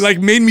tax. So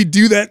it made me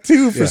do that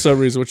too for some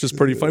reason, which is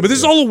pretty funny. But this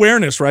is all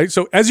awareness, right?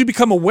 So as you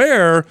become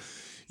aware,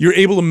 you're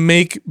able to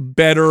make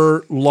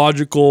better,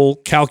 logical,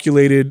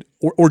 calculated,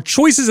 or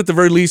choices at the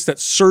very least that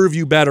serve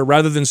you better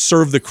rather than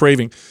serve the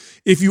craving.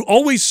 If you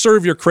always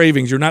serve your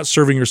cravings, you're not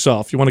serving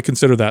yourself. You want to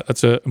consider that.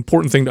 That's an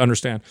important thing to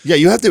understand. Yeah,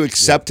 you have to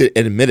accept it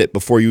and admit it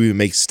before you even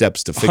make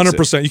steps to fix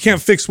 100%. it. You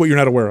can't fix what you're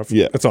not aware of.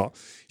 Yeah. That's all.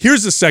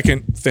 Here's the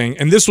second thing,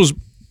 and this was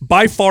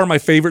by far my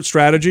favorite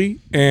strategy.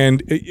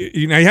 And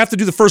you have to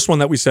do the first one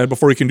that we said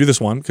before you can do this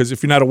one, because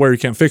if you're not aware, you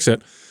can't fix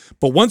it.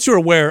 But once you're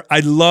aware, I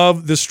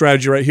love this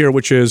strategy right here,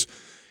 which is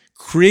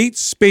create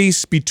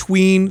space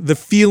between the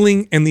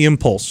feeling and the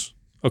impulse.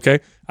 Okay?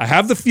 I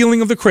have the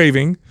feeling of the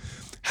craving.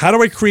 How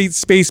do I create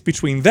space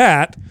between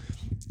that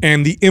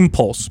and the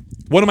impulse?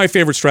 One of my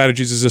favorite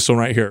strategies is this one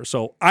right here.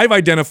 So I've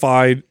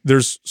identified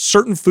there's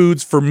certain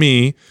foods for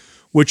me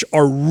which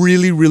are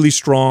really, really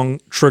strong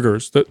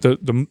triggers.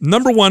 The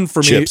number one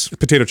for me is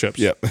potato chips.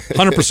 Yep.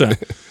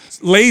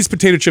 100%. Lay's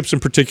potato chips in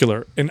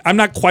particular. And I'm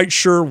not quite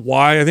sure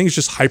why. I think it's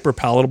just hyper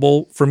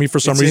palatable for me for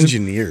some reason.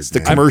 Engineered. The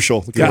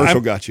commercial. The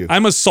commercial got you.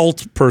 I'm a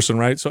salt person,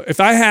 right? So if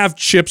I have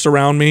chips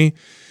around me,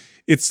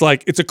 it's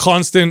a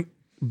constant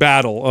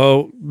battle.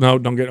 Oh no,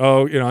 don't get.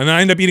 Oh, and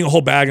I end up eating a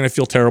whole bag and I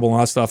feel terrible and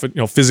all that stuff.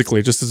 And,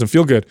 physically, it just doesn't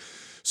feel good.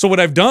 So what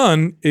I've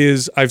done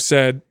is I've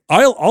said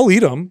I'll eat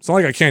them. It's not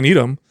like I can't eat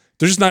them.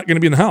 They're just not going to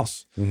be in the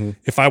house. Mm-hmm.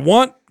 If I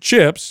want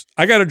chips,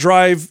 I got to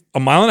drive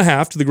 1.5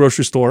 miles to the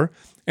grocery store,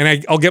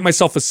 and I'll get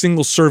myself a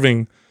single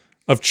serving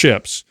of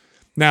chips.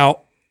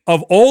 Now,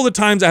 of all the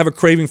times I have a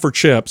craving for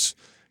chips,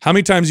 how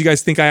many times do you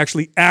guys think I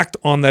actually act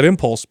on that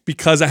impulse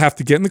because I have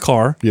to get in the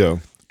car,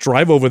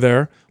 drive over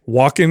there,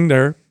 walk in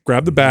there,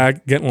 grab the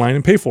bag, get in line,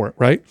 and pay for it,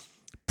 right?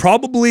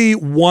 Probably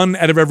 1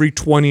 out of every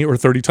 20 or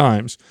 30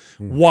 times.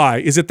 Why?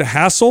 Is it the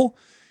hassle?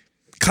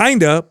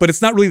 Kinda, but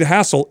it's not really the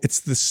hassle. It's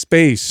the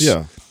space.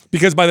 Yeah.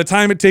 Because by the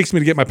time it takes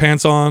me to get my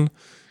pants on,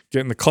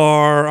 get in the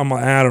car, I'm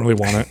like, I don't really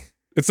want it.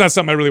 It's not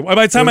something I really want.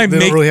 By the time they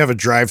don't really have a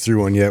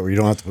drive-through one yet where you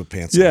don't have to put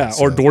pants on. Yeah,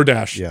 or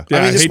DoorDash. Yeah. I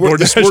mean, I hate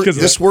DoorDash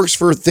this works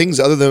for things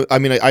other than,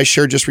 I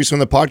shared just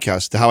recently on the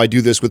podcast how I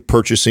do this with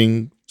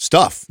purchasing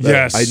stuff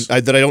that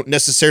that I don't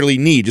necessarily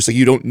need, just like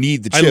you don't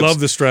need the chips. I love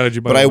this strategy,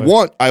 but I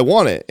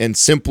want it, and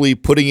simply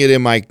putting it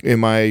in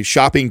my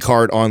shopping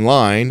cart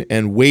online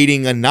and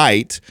waiting a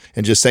night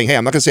and just saying, hey,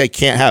 I'm not gonna say I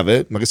can't have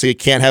it. I'm not gonna say I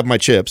can't have my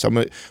chips.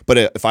 But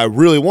if I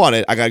really want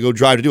it, I gotta go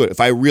drive to do it. If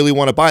I really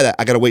want to buy that,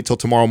 I gotta wait till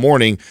tomorrow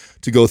morning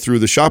to go through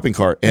the shopping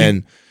cart.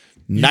 And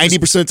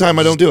 90% of the time,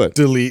 I don't do it.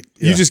 Delete.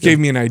 You just gave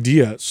me an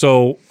idea.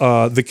 So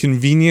the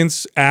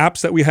convenience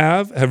apps that we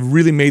have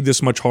really made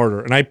this much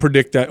harder. And I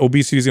predict that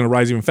obesity is going to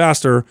rise even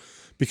faster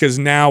because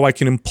now I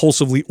can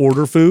impulsively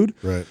order food.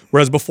 Right.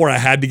 Whereas before I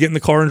had to get in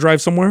the car and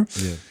drive somewhere.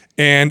 Yeah.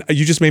 And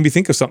you just made me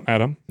think of something,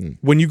 Adam.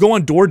 When you go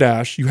on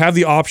DoorDash, you have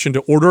the option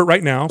to order it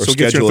right now. So it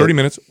gets you in 30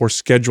 minutes or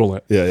schedule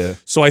it. Yeah.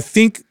 So I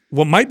think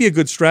what might be a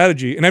good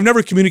strategy, and I've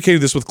never communicated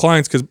this with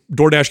clients because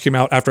DoorDash came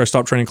out after I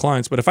stopped training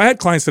clients, but if I had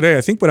clients today,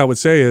 I think what I would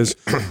say is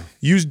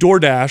use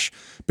DoorDash,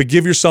 but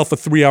give yourself a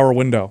 3-hour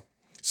window.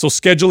 So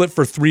schedule it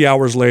for 3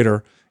 hours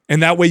later,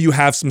 and that way you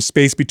have some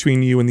space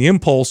between you and the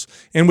impulse,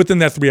 and within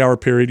that 3-hour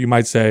period, you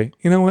might say,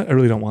 you know what, I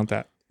really don't want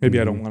that. Maybe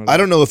I don't want it. I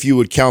don't know if you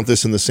would count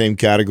this in the same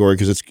category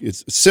because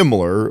it's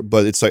similar,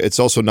 but it's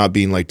also not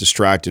being like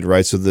distracted,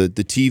 right? So the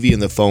TV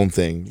and the phone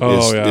thing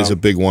is a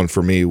big one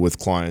for me with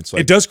clients.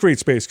 Like, it does create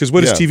space because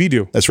what does TV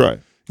do? That's right.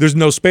 There's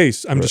no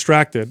space. I'm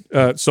distracted.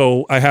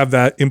 So I have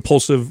that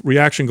impulsive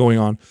reaction going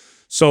on.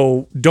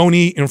 So don't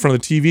eat in front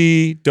of the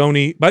TV. Don't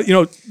eat. But,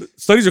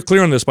 studies are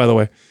clear on this, by the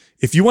way.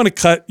 If you want to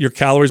cut your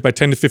calories by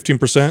 10 to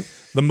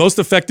 15%, the most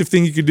effective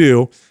thing you could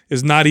do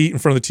is not eat in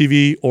front of the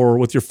TV or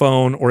with your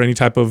phone or any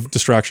type of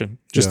distraction.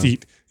 Just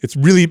eat.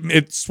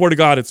 Swear to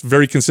God, it's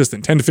very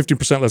consistent. 10 to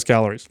 15% less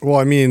calories.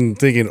 Well,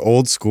 thinking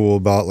old school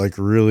about like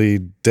really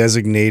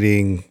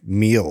designating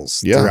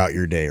meals throughout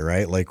your day,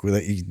 right? Like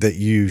that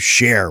you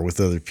share with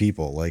other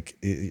people.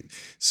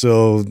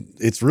 So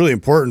it's really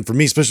important for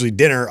me, especially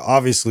dinner,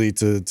 obviously,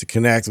 to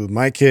connect with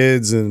my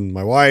kids and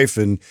my wife.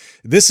 And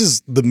this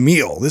is the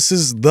meal. This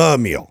is the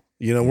meal.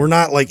 We're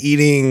not like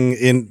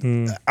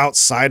eating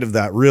outside of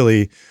that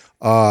really.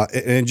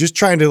 and just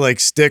trying to like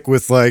stick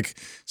with like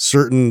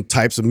certain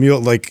types of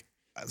meal, like,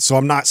 so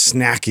I'm not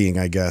snacking,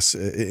 I guess,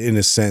 in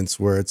a sense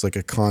where it's like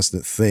a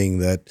constant thing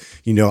that,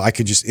 you know, I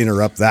could just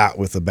interrupt that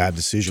with a bad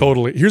decision.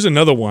 Totally. Here's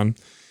another one.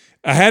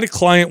 I had a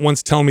client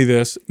once tell me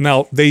this.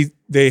 Now,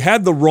 they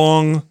had the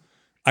wrong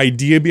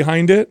idea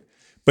behind it,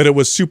 but it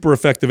was super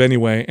effective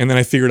anyway. And then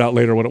I figured out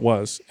later what it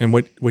was. And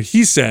what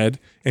he said,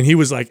 and he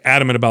was like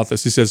adamant about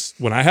this. He says,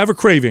 when I have a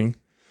craving,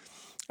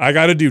 I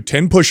got to do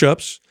 10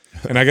 push-ups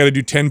and I got to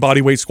do 10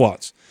 body weight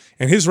squats.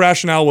 And his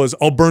rationale was,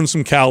 I'll burn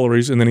some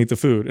calories and then eat the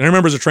food. And I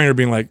remember as a trainer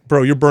being like,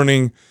 bro, you're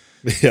burning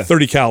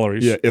 30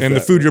 calories. Yeah, and the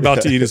food you're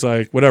about to eat is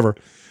like, whatever.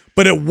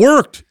 But it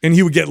worked, and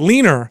he would get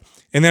leaner.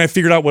 And then I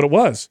figured out what it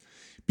was.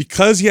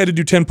 Because he had to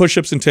do 10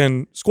 push-ups and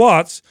 10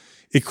 squats,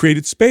 it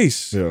created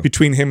space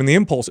between him and the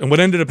impulse. And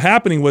what ended up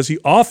happening was he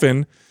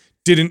often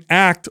didn't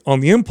act on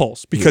the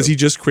impulse because he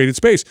just created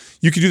space.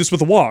 You could do this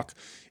with a walk.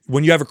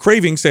 When you have a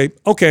craving, say,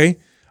 okay,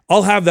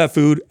 I'll have that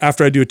food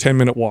after I do a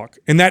 10-minute walk.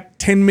 And that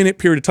 10-minute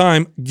period of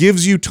time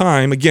gives you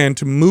time, again,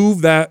 to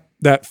move that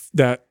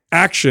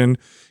action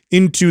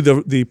into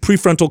the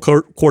prefrontal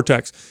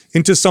cortex,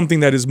 into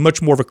something that is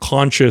much more of a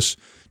conscious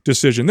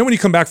decision. Then when you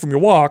come back from your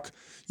walk,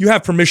 you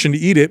have permission to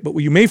eat it, but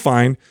what you may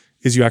find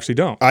is you actually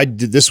don't.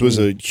 This was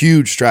a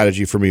huge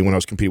strategy for me when I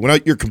was competing.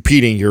 When you're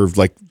competing, you're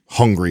like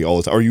hungry all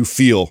the time, or you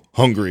feel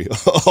hungry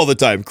all the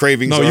time.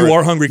 Cravings. No, you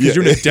are hungry because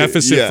you're in a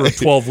deficit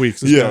for 12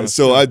 weeks. Yeah,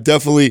 so I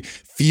definitely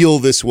feel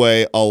this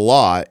way a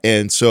lot.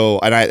 And so,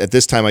 at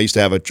this time, I used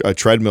to have a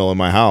treadmill in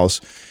my house.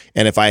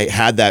 And if I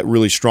had that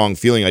really strong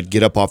feeling, I'd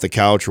get up off the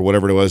couch or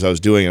whatever it was I was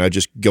doing, and I'd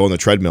just go on the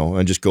treadmill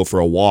and just go for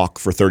a walk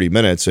for 30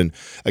 minutes. And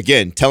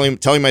again,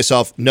 telling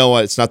myself, no,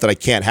 it's not that I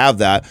can't have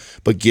that,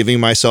 but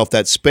giving myself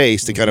that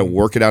space to kind of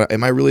work it out.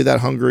 Am I really that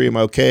hungry? Am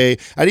I okay?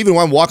 I'd even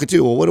want to walk it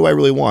too. Well, what do I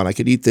really want? I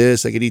could eat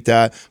this. I could eat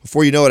that.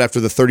 Before you know it, after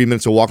the 30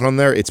 minutes of walking on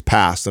there, it's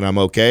passed and I'm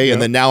okay. Yep.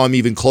 And then now I'm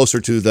even closer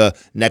to the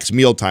next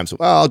meal time. So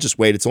I'll just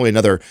wait. It's only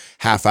another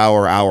half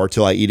hour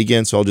till I eat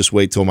again. So I'll just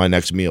wait till my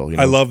next meal. You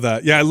know? I love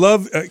that. Yeah, I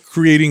love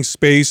creating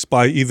space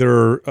by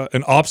either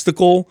an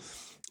obstacle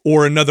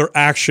or another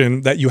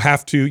action that you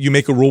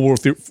make a rule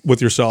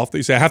with yourself that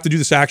you say, I have to do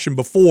this action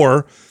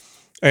before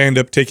I end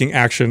up taking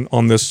action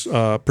on this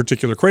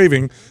particular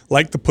craving,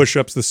 like the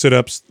push-ups, the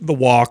sit-ups, the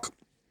walk.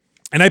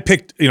 And I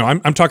picked,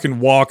 I'm talking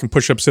walk and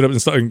push-ups, sit-ups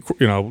and stuff, and,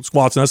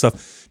 squats and that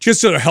stuff,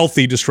 just sort of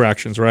healthy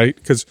distractions, right?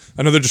 Because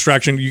another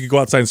distraction, you could go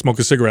outside and smoke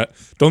a cigarette.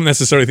 Don't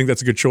necessarily think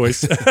that's a good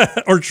choice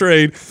or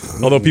trade,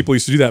 although people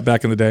used to do that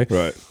back in the day.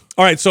 Right.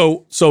 All right,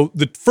 so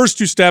the first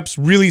two steps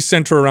really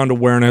center around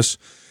awareness.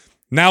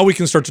 Now we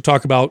can start to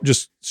talk about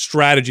just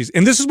strategies.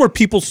 And this is where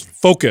people's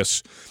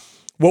focus.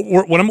 What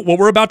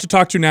we're about to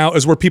talk to now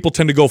is where people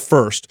tend to go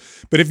first.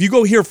 But if you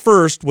go here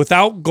first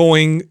without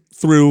going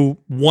through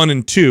 1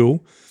 and 2,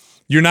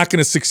 you're not going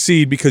to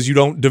succeed because you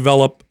don't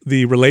develop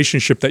the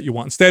relationship that you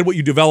want. Instead, what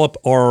you develop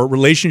are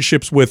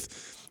relationships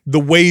with the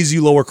ways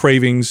you lower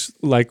cravings,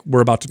 like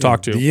we're about to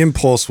talk to. The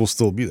impulse will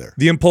still be there.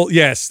 The impulse,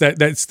 yes,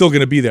 that's still going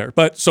to be there.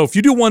 But so if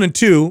you do 1 and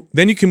 2,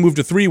 then you can move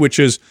to 3, which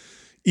is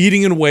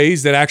eating in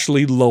ways that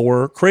actually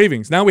lower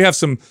cravings. Now we have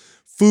some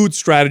food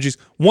strategies.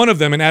 One of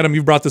them, and Adam,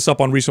 you've brought this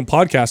up on recent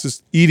podcasts,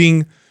 is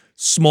eating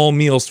small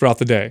meals throughout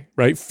the day,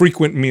 right?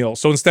 Frequent meals.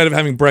 So instead of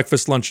having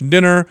breakfast, lunch, and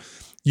dinner,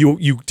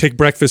 you take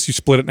breakfast, you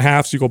split it in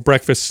half. So you go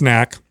breakfast,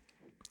 snack,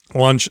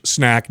 lunch,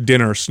 snack,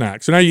 dinner,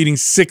 snack. So now you're eating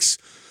 6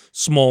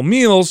 small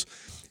meals,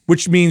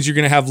 which means you're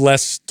going to have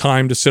less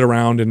time to sit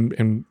around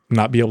and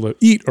not be able to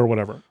eat or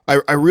whatever.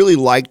 I really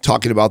like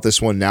talking about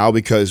this one now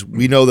because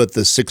we know that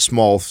the 6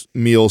 small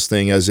meals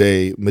thing as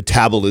a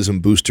metabolism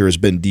booster has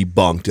been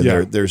debunked,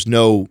 and there's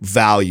no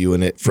value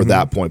in it for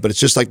that point. But it's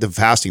just like the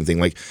fasting thing.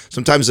 Like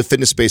sometimes the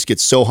fitness space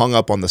gets so hung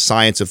up on the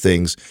science of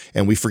things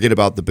and we forget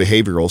about the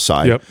behavioral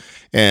side. Yep.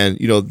 And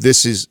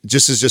this is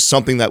just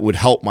something that would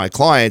help my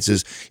clients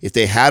is if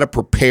they had a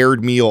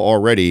prepared meal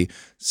already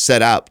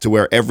set up to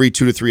where every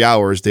 2 to 3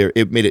 hours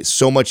it made it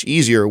so much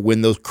easier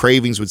when those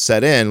cravings would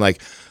set in,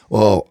 like,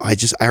 well, I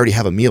already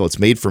have a meal. It's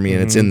made for me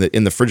and it's in the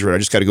refrigerator. I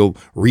just got to go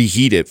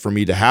reheat it for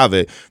me to have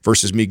it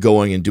versus me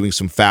going and doing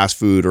some fast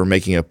food or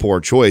making a poor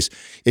choice.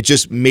 It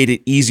just made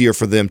it easier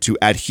for them to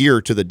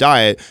adhere to the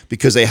diet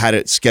because they had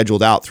it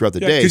scheduled out throughout the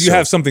day. Because you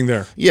have something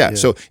there. Yeah,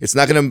 so it's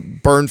not going to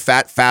burn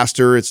fat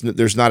faster. It's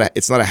not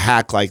a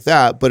hack like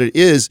that, but it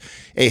is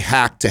a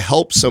hack to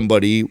help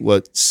somebody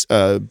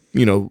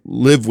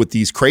live with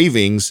these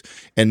cravings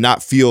and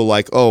not feel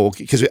like,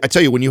 because I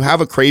tell you, when you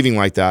have a craving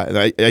like that,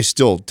 and I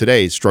still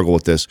today struggle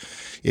with this.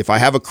 If I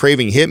have a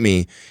craving hit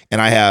me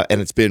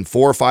and it's been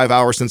 4 or 5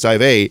 hours since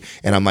I've ate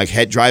and I'm like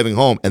driving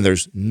home and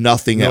there's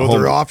nothing at home. No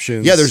other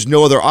options. Yeah, there's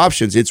no other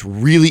options. It's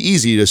really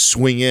easy to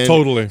swing in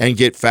and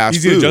get fast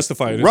food. Easy to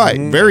justify it. Right.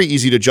 Very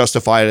easy to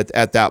justify it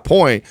at that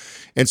point.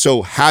 And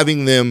so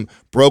having them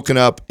broken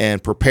up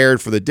and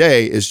prepared for the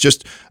day is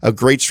just a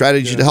great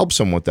strategy to help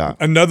someone with that.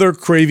 Another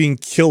craving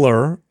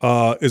killer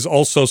is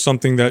also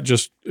something that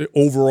just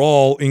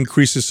overall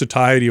increases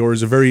satiety or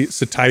is a very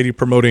satiety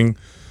promoting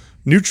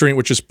nutrient,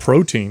 which is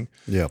protein.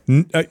 Yeah.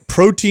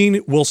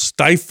 Protein will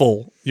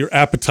stifle your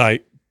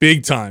appetite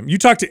big time. You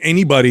talk to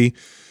anybody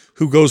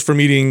who goes from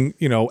eating,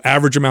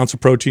 average amounts of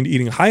protein to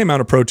eating a high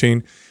amount of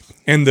protein,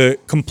 and the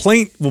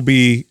complaint will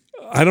be,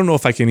 I don't know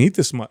if I can eat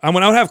this much. I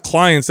would have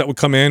clients that would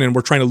come in and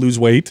we're trying to lose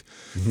weight.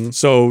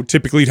 So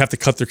typically you'd have to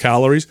cut their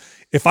calories.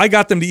 If I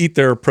got them to eat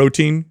their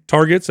protein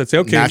targets, I'd say,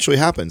 okay. Naturally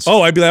happens.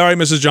 Oh, I'd be like, all right,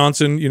 Mrs.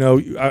 Johnson,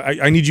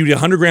 I need you to eat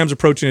 100 grams of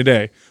protein a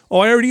day. Oh,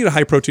 I already eat a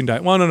high protein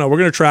diet. Well, no, we're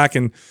going to track,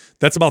 and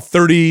that's about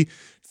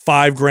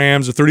 35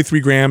 grams or 33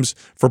 grams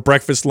for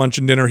breakfast, lunch,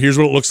 and dinner. Here's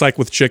what it looks like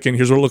with chicken.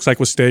 Here's what it looks like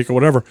with steak or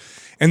whatever.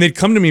 And they'd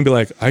come to me and be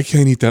like, I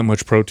can't eat that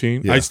much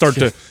protein. Yeah. I start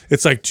to,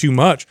 it's like too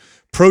much.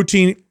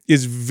 Protein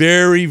is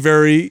very,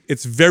 very,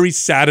 it's very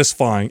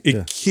satisfying.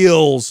 It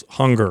kills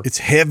hunger. It's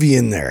heavy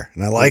in there,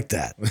 and I like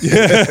that.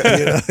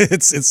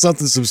 It's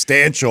something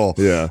substantial.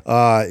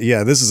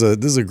 This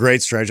is a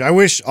great strategy. I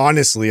wish,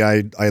 honestly,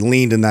 I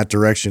leaned in that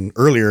direction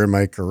earlier in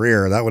my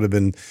career. That would have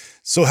been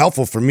so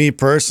helpful for me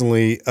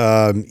personally,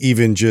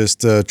 even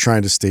just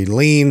trying to stay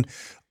lean,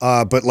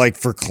 but like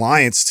for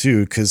clients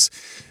too, because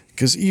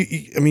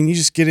you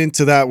just get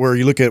into that where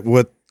you look at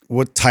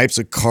what types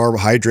of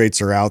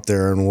carbohydrates are out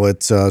there and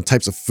what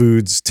types of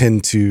foods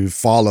tend to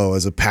follow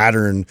as a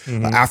pattern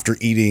after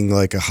eating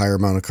like a higher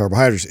amount of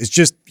carbohydrates. It's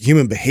just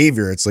human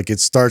behavior. It's like it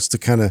starts to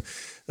kind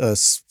of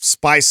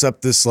spice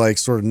up this like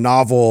sort of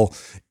novel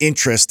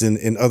interest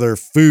in other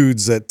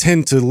foods that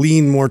tend to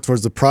lean more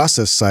towards the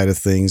processed side of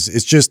things.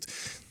 It's just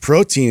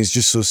protein is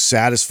just so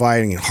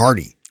satisfying and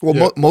hearty.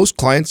 Well, most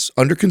clients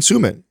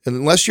underconsume it. And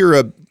unless you're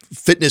a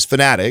fitness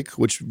fanatic,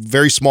 which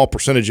very small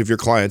percentage of your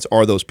clients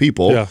are those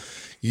people,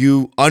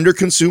 you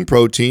underconsume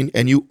protein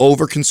and you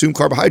overconsume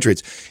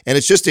carbohydrates. And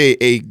it's just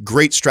a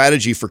great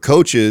strategy for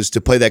coaches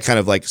to play that kind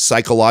of like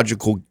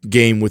psychological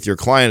game with your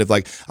client of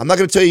like, I'm not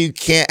going to tell you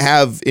can't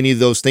have any of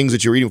those things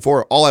that you're eating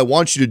for. All I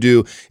want you to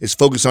do is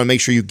focus on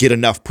make sure you get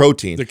enough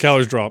protein. The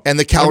calories drop. And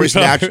the calories,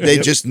 they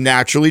just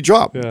naturally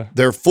drop. Yeah.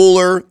 They're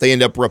fuller. They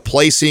end up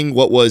replacing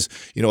what was,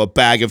 a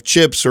bag of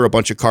chips or a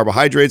bunch of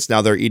carbohydrates.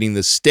 Now they're eating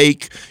the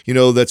steak,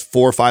 that's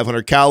 400 or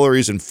 500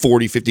 calories and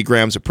 40, 50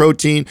 grams of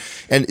protein.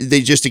 And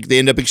they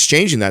end up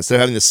exchanging that. Instead of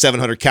having the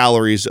 700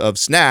 calories of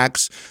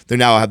snacks, they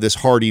now have this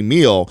hearty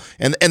meal.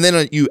 And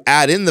then you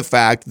add in the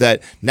fact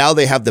that now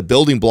they have the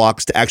building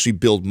blocks to actually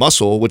build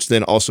muscle, which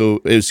then also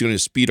is going to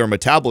speed our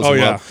metabolism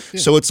up.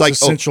 So it's like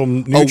essential a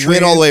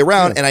win all the way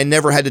around. And I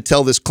never had to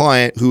tell this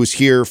client who was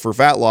here for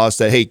fat loss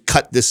that, hey,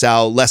 cut this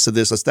out, less of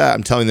this, less that.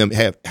 I'm telling them,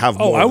 hey, have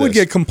more I of would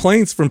this. get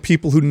complaints from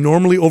people who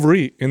normally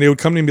overeat, and they would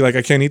come to me and be like,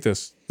 I can't eat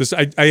this.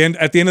 At the end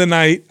of the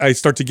night, I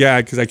start to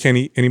gag because I can't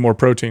eat any more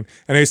protein.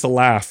 And I used to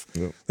laugh.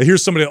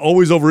 Here's somebody that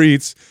always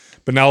overeats,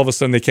 but now all of a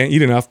sudden they can't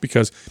eat enough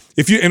because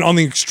and on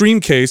the extreme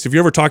case, if you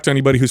ever talk to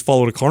anybody who's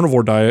followed a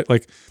carnivore diet,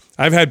 like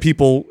I've had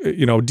people,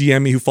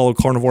 DM me who followed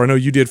carnivore. I know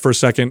you did for a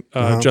second,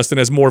 Justin,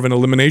 as more of an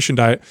elimination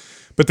diet.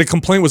 But the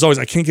complaint was always,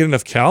 I can't get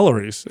enough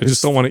calories. I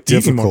just don't want to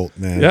eat anymore. Difficult,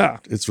 man. Yeah.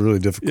 It's really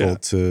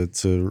difficult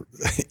to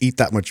eat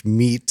that much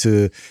meat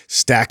to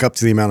stack up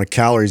to the amount of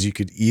calories you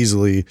could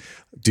easily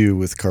do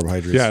with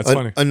carbohydrates. Yeah, it's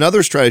funny.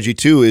 Another strategy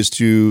too is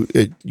to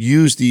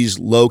use these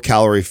low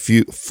calorie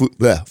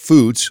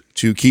foods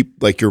to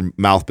keep like your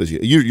mouth busy.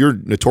 You're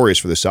notorious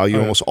for this, Sal. You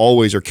almost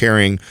always are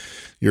carrying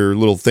your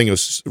little thing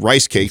of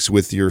rice cakes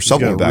with your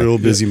supplement bag. Real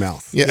busy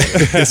mouth. Yeah.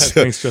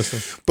 Thanks, Justin.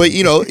 But,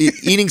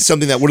 eating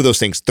something that, what are those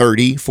things,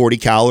 30, 40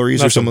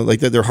 calories or something like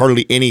that? They're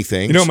hardly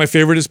anything. My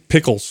favorite is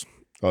pickles.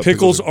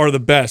 Pickles are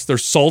the best. They're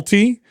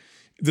salty.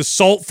 The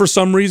salt, for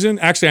some reason,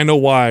 actually, I know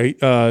why.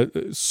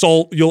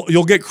 Salt,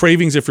 you'll get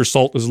cravings if your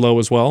salt is low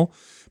as well.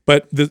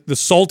 But the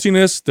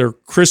saltiness, they're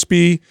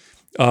crispy.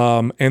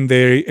 And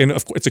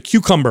it's a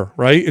cucumber,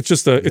 right? It's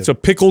just it's a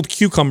pickled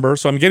cucumber.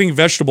 So I'm getting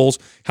vegetables.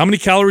 How many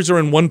calories are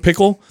in one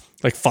pickle?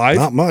 Like 5?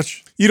 Not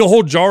much. Eat a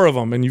whole jar of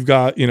them and you've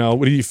got,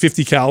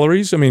 50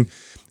 calories. I mean,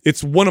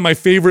 it's one of my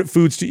favorite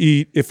foods to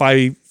eat. If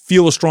I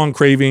feel a strong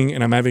craving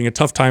and I'm having a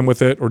tough time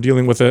with it or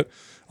dealing with it,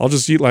 I'll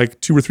just eat like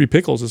 2 or 3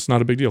 pickles. It's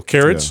not a big deal.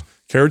 Carrots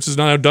is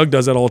not how Doug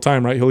does that all the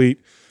time, right?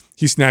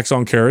 He snacks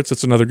on carrots.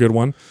 That's another good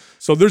one.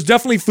 So there's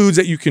definitely foods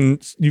that you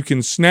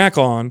can snack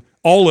on.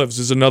 Olives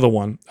is another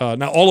one.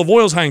 Now, olive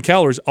oil is high in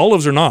calories.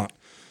 Olives are not.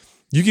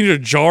 You can eat a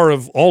jar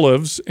of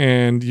olives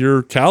and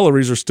your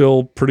calories are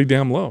still pretty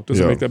damn low.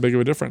 Doesn't make that big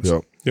of a difference.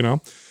 All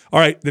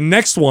right, the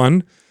next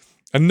one,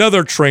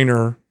 another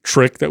trainer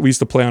trick that we used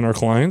to play on our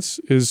clients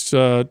is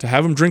to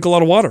have them drink a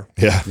lot of water.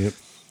 Yeah. Yep.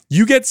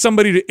 You get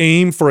somebody to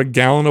aim for a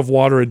gallon of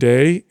water a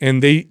day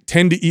and they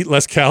tend to eat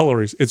less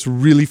calories. It's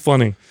really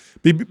funny.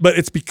 But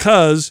it's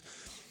because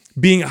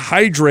being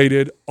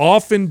hydrated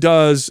often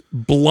does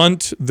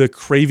blunt the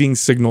craving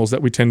signals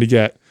that we tend to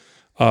get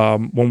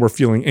when we're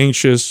feeling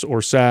anxious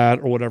or sad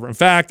or whatever. In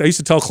fact, I used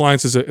to tell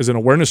clients as an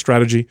awareness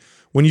strategy,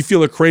 when you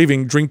feel a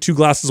craving, drink 2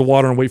 glasses of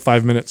water and wait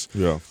 5 minutes.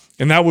 Yeah.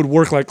 And that would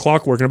work like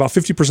clockwork. And about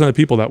 50% of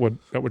people that would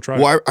try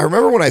it. Well, I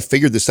remember when I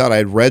figured this out, I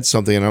had read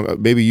something,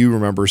 and maybe you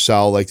remember,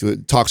 Sal, like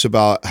it talks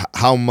about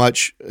how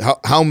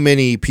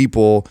many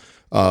people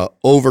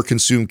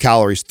over-consume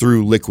calories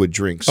through liquid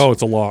drinks. Oh,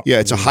 it's a lot. Yeah,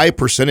 it's a high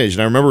percentage.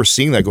 And I remember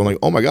seeing that going like,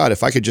 oh my God,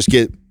 if I could just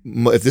get,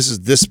 if this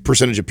is this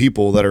percentage of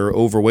people that are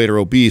overweight or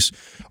obese,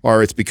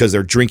 or it's because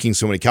they're drinking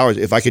so many calories,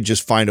 if I could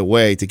just find a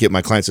way to get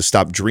my clients to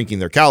stop drinking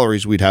their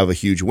calories, we'd have a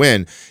huge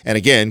win. And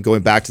again,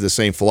 going back to the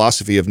same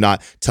philosophy of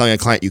not telling a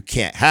client you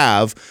can't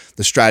have,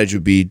 the strategy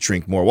would be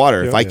drink more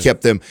water. If I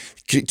kept them,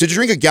 to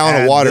drink a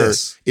gallon of water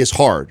is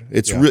hard.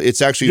 It's really,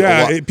 it's actually a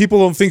lot. People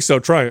don't think so.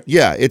 Try it.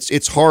 Yeah,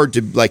 it's hard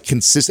to like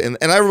consistent.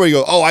 And everybody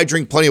go, oh, I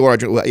drink plenty of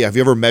water. Yeah, have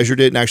you ever measured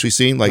it and actually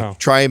seen? Like,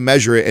 try and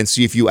measure it and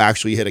see if you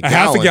actually hit a gallon.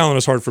 Half a gallon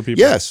is hard for people.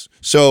 Yes.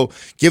 So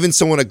giving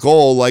someone a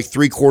goal like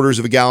 3/4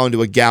 of a gallon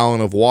to a gallon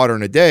of water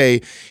in a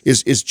day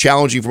is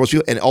challenging for most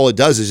people. And all it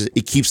does is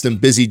it keeps them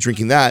busy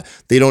drinking that.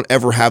 They don't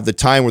ever have the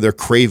time where they're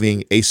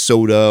craving a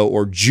soda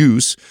or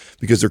juice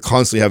because they're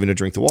constantly having to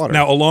drink the water.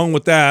 Now, along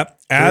with that,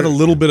 add a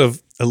little bit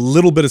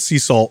of sea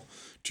salt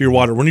to your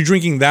water. When you're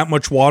drinking that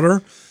much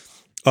water,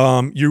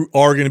 you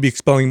are going to be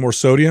expelling more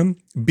sodium.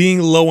 Being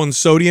low on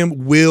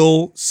sodium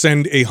will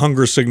send a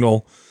hunger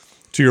signal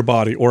to your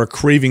body or a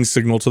craving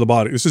signal to the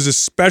body. This is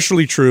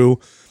especially true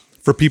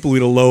for people who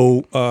eat a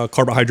low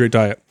carbohydrate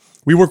diet.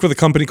 We work with a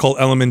company called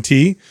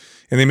LMNT,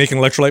 and they make an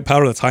electrolyte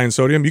powder that's high in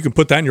sodium. You can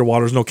put that in your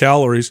water. There's no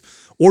calories.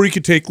 Or you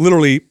could take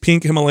literally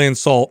pink Himalayan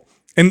salt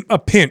and a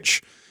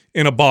pinch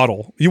in a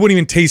bottle. You wouldn't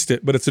even taste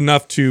it, but it's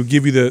enough to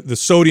give you the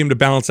sodium to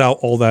balance out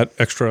all that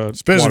extra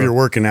Especially water. if you're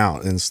working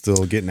out and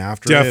still getting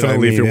after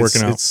Definitely it. if you're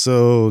working out. It's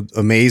so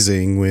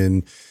amazing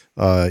when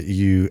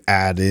you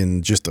add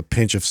in just a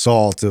pinch of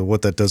salt to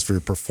what that does for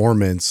your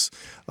performance,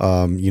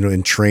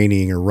 in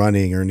training or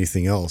running or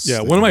anything else. Yeah,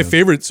 one of my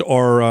favorites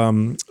are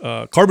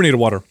carbonated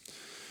water.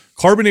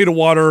 Carbonated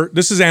water,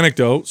 this is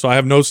anecdote, so I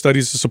have no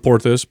studies to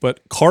support this,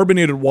 but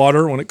carbonated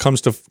water when it comes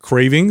to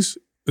cravings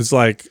is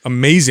like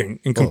amazing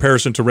in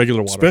comparison to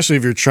regular water. Especially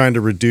if you're trying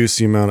to reduce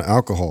the amount of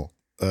alcohol.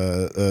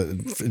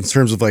 In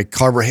terms of like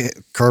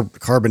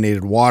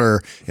carbonated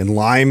water, and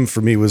lime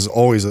for me was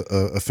always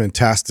a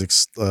fantastic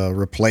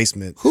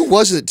replacement. Who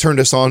was it that turned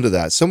us on to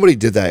that? Somebody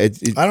did that.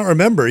 I don't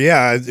remember.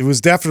 Yeah, it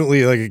was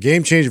definitely like a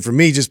game changer for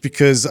me just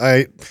because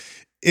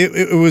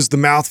it was the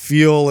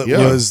mouthfeel, it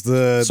was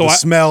the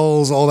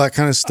smells, all that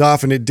kind of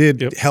stuff, and it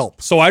did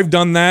help. So I've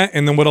done that,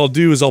 and then what I'll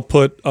do is I'll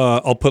put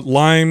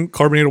lime,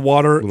 carbonated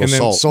water, and then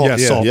salt. Yeah,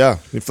 salt. Yeah,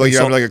 you feel like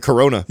you're having like a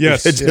Corona.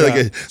 Yes.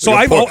 Like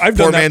I've done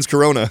poor that. man's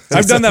Corona.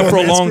 I've done that for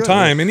a long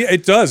time, and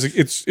it does.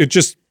 It's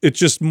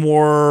just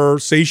more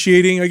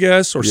satiating, I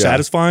guess, or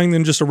satisfying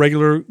than just a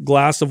regular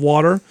glass of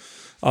water.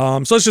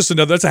 So it's just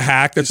that's a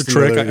hack. That's just a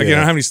trick. Again, I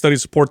don't have any studies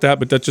to support that,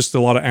 but that's just a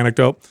lot of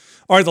anecdote.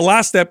 All right, the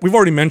last step we've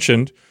already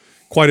mentioned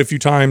quite a few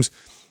times,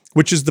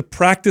 which is the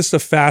practice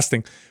of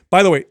fasting.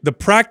 By the way, the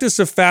practice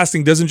of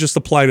fasting doesn't just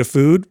apply to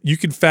food. You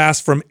can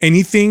fast from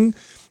anything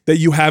that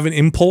you have an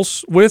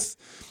impulse with.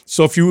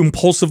 So if you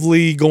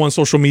impulsively go on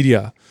social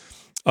media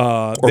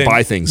or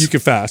buy things, you can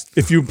fast.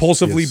 If you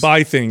impulsively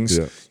buy things,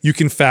 you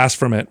can fast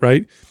from it,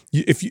 right?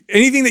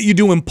 Anything that you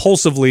do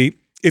impulsively,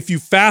 if you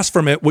fast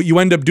from it, what you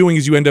end up doing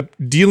is you end up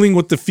dealing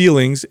with the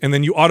feelings, and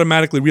then you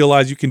automatically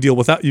realize you can deal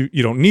without you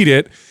don't need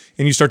it,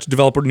 and you start to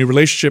develop a new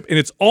relationship. And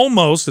it's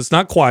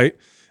not quite,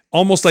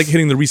 almost like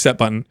hitting the reset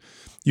button.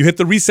 You hit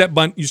the reset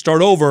button, you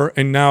start over,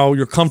 and now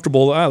you're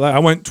comfortable. I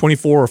went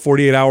 24 or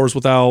 48 hours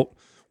without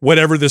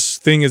whatever this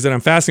thing is that I'm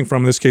fasting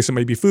from. In this case, it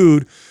may be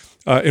food,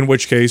 in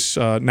which case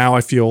now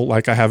I feel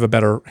like I have a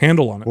better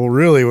handle on it. Well,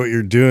 really what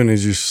you're doing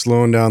is you're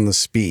slowing down the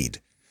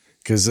speed.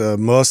 Because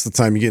most of the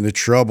time you get into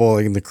trouble,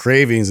 like in the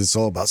cravings, it's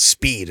all about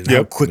speed and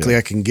how quickly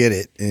I can get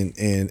it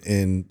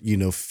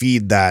and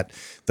feed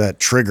that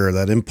trigger,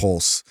 that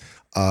impulse.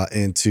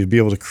 And to be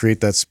able to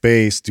create that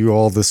space, do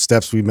all the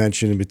steps we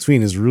mentioned in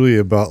between is really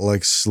about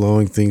like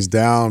slowing things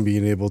down,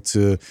 being able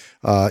to,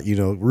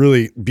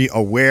 really be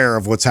aware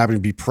of what's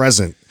happening, be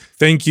present.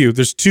 Thank you.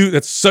 There's two,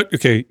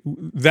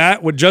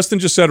 what Justin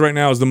just said right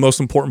now is the most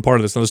important part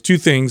of this. Now, there's two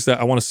things that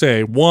I want to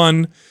say.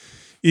 One,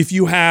 if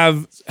you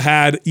have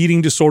had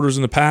eating disorders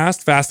in the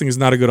past, fasting is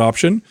not a good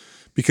option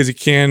because it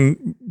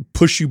can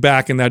push you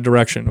back in that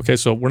direction. Okay,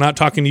 so we're not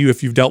talking to you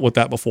if you've dealt with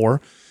that before.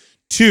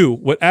 Two,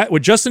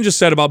 what Justin just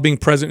said about being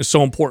present is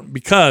so important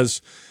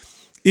because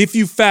if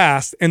you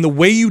fast and the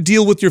way you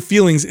deal with your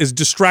feelings is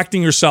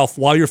distracting yourself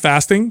while you're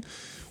fasting,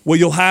 what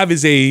you'll have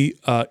is a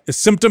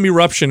symptom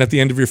eruption at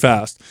the end of your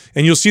fast.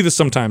 And you'll see this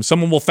sometimes.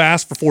 Someone will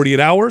fast for 48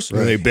 hours.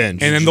 And they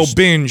binge. And then they'll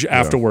binge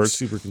afterwards.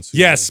 Super consistent.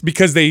 Yes,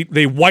 because they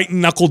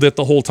white-knuckled it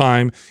the whole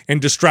time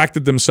and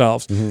distracted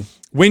themselves. Mm-hmm.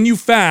 When you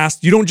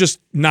fast, you don't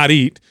just not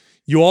eat.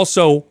 You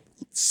also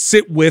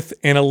sit with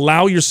and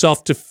allow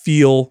yourself to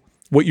feel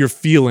what you're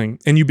feeling.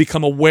 And you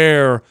become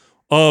aware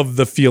of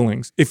the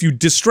feelings. If you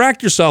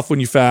distract yourself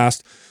when you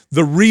fast,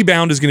 the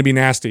rebound is going to be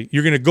nasty.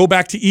 You're going to go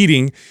back to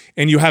eating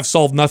and you have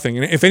solved nothing.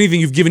 And if anything,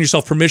 you've given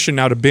yourself permission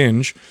now to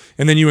binge,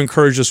 and then you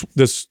encourage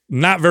this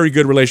not very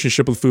good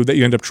relationship with food that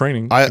you end up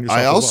training.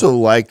 I also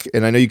like,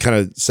 and I know you kind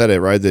of said it,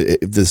 right?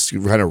 This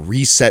kind of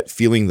reset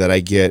feeling that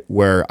I get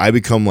where I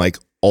become like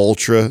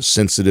ultra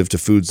sensitive to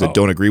foods that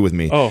don't agree with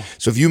me. Oh.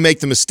 So if you make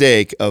the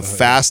mistake of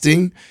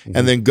fasting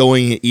and then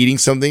going and eating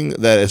something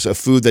that is a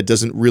food that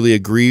doesn't really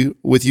agree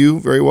with you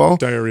very well,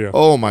 Diarrhea.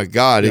 oh my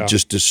God, it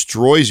just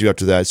destroys you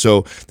after that.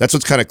 So that's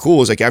what's kind of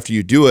cool is like after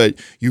you do it,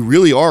 you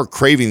really are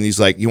craving these,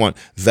 like you want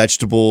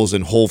vegetables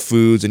and whole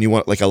foods and you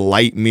want like a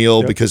light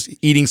meal because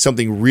eating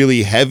something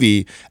really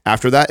heavy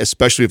after that,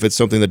 especially if it's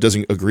something that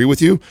doesn't agree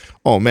with you,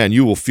 oh man,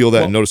 you will feel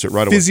that and notice it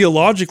right away.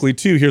 Physiologically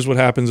too, here's what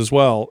happens as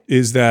well,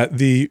 is that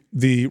the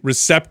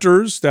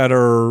receptors that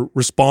are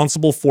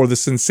responsible for the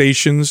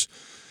sensations,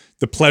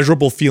 the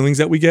pleasurable feelings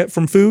that we get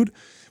from food,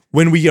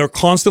 when we are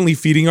constantly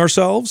feeding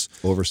ourselves,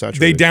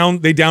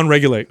 oversaturated. they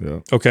downregulate. Yeah.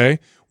 Okay.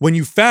 When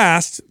you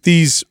fast,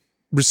 these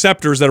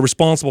receptors that are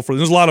responsible for,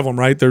 there's a lot of them,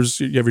 right? You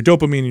have your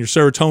dopamine and your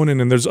serotonin,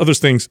 and there's other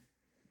things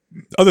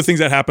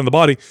that happen in the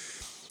body.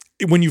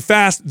 When you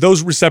fast,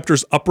 those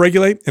receptors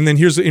upregulate. And then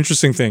here's the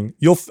interesting thing.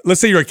 Let's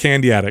say you're a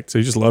candy addict. So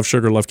you just love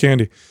sugar, love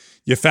candy.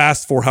 You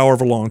fast for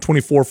however long,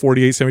 24,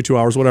 48, 72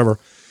 hours, whatever.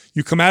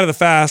 You come out of the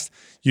fast,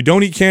 you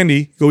don't eat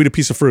candy, go eat a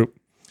piece of fruit.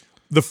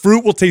 The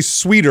fruit will taste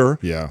sweeter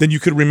than you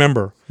could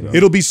remember. Yeah.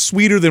 It'll be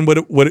sweeter than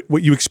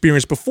what you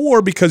experienced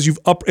before because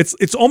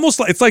it's almost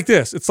like, it's like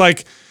this. It's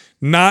like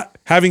not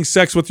having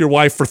sex with your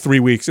wife for 3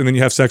 weeks and then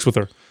you have sex with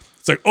her.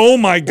 It's like, oh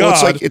my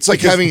God. Well, it's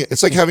like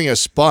having a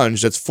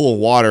sponge that's full of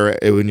water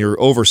when you're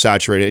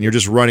oversaturated and you're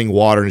just running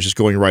water and it's just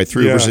going right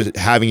through versus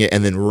having it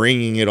and then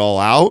wringing it all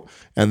out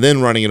and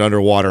then running it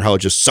underwater, how it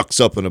just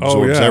sucks up and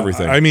absorbs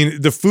everything. I mean,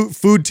 the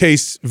food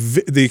tastes,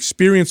 the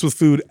experience with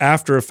food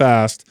after a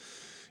fast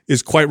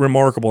is quite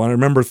remarkable. And I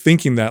remember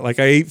thinking that, like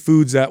I ate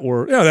foods that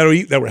were,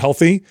 that were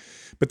healthy,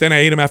 but then I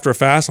ate them after a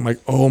fast. I'm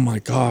like, oh my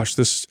gosh,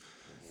 this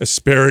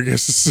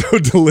asparagus is so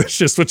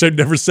delicious, which I've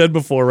never said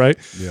before, right?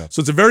 Yeah. So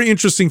it's a very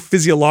interesting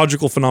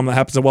physiological phenomenon that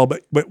happens as well.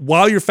 But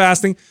while you're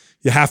fasting,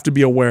 you have to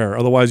be aware.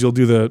 Otherwise, you'll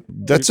do the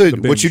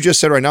what you just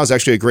said right now is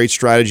actually a great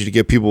strategy to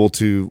get people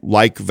to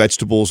like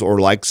vegetables or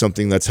like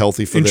something that's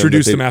healthy for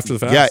introduce them after the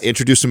fast. Yeah,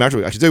 introduce them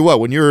after. I should tell you what,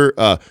 when you're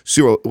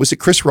was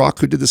it Chris Rock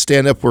who did the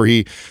stand-up where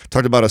he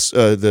talked about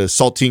the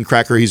saltine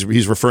cracker? He's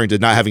referring to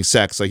not having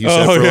sex, like you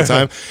said for a long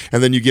time,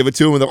 and then you give it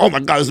to him and they're, oh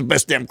my God, this is the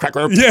best damn cracker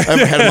I've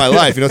ever had in my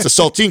life. You know, it's a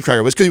saltine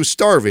cracker, but it's because he was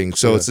starving.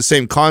 So it's the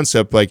same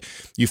concept. Like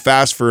you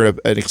fast for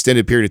an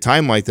extended period of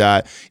time like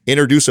that,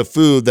 introduce a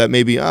food that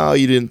maybe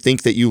you didn't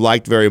think that you liked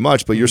very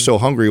much, but you're so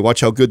hungry.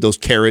 Watch how good those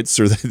carrots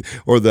or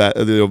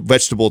the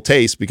vegetable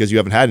taste because you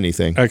haven't had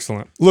anything.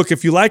 Excellent. Look,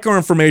 if you like our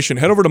information,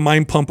 head over to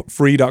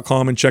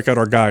mindpumpfree.com and check out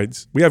our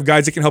guides. We have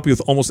guides that can help you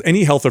with almost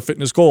any health or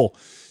fitness goal.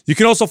 You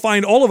can also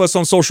find all of us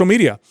on social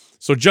media.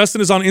 So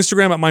Justin is on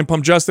Instagram at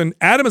MindPumpJustin,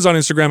 Adam is on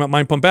Instagram at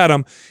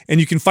MindPumpAdam, and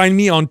you can find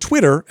me on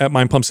Twitter at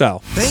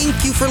MindPumpSal.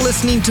 Thank you for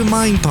listening to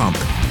Mind Pump.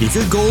 If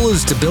your goal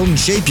is to build and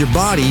shape your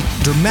body,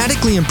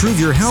 dramatically improve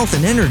your health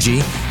and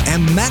energy,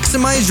 and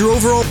maximize your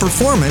overall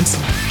performance,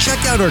 check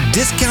out our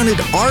discounted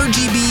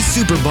RGB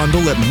Super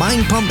Bundle at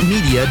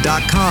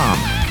MindPumpMedia.com.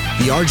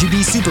 The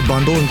RGB Super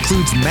Bundle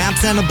includes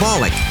MAPS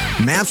Anabolic,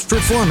 MAPS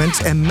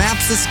Performance, and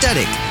MAPS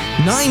Aesthetic.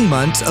 9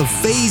 months of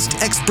phased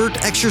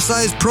expert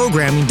exercise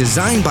programming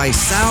designed by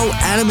Sal,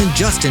 Adam, and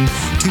Justin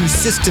to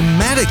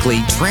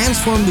systematically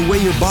transform the way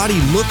your body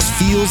looks,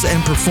 feels,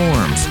 and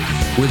performs.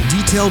 With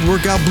detailed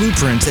workout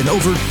blueprints and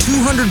over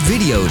 200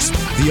 videos,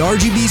 the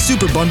RGB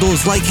Super Bundle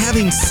is like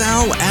having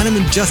Sal, Adam,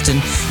 and Justin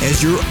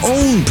as your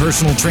own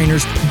personal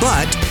trainers,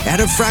 but at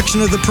a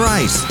fraction of the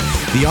price.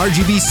 The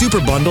RGB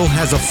Super Bundle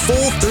has a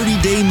full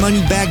 30-day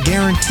money-back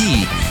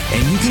guarantee,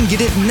 and you can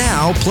get it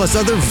now plus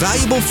other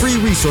valuable free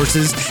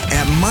resources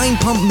at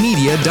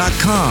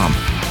mindpumpmedia.com.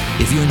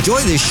 If you enjoy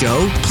this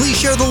show, please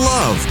share the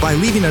love by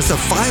leaving us a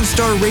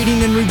 5-star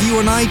rating and review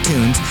on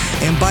iTunes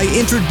and by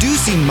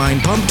introducing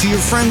Mind Pump to your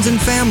friends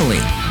and family.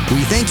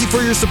 We thank you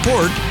for your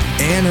support,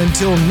 and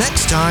until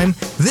next time,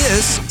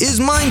 this is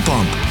Mind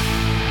Pump.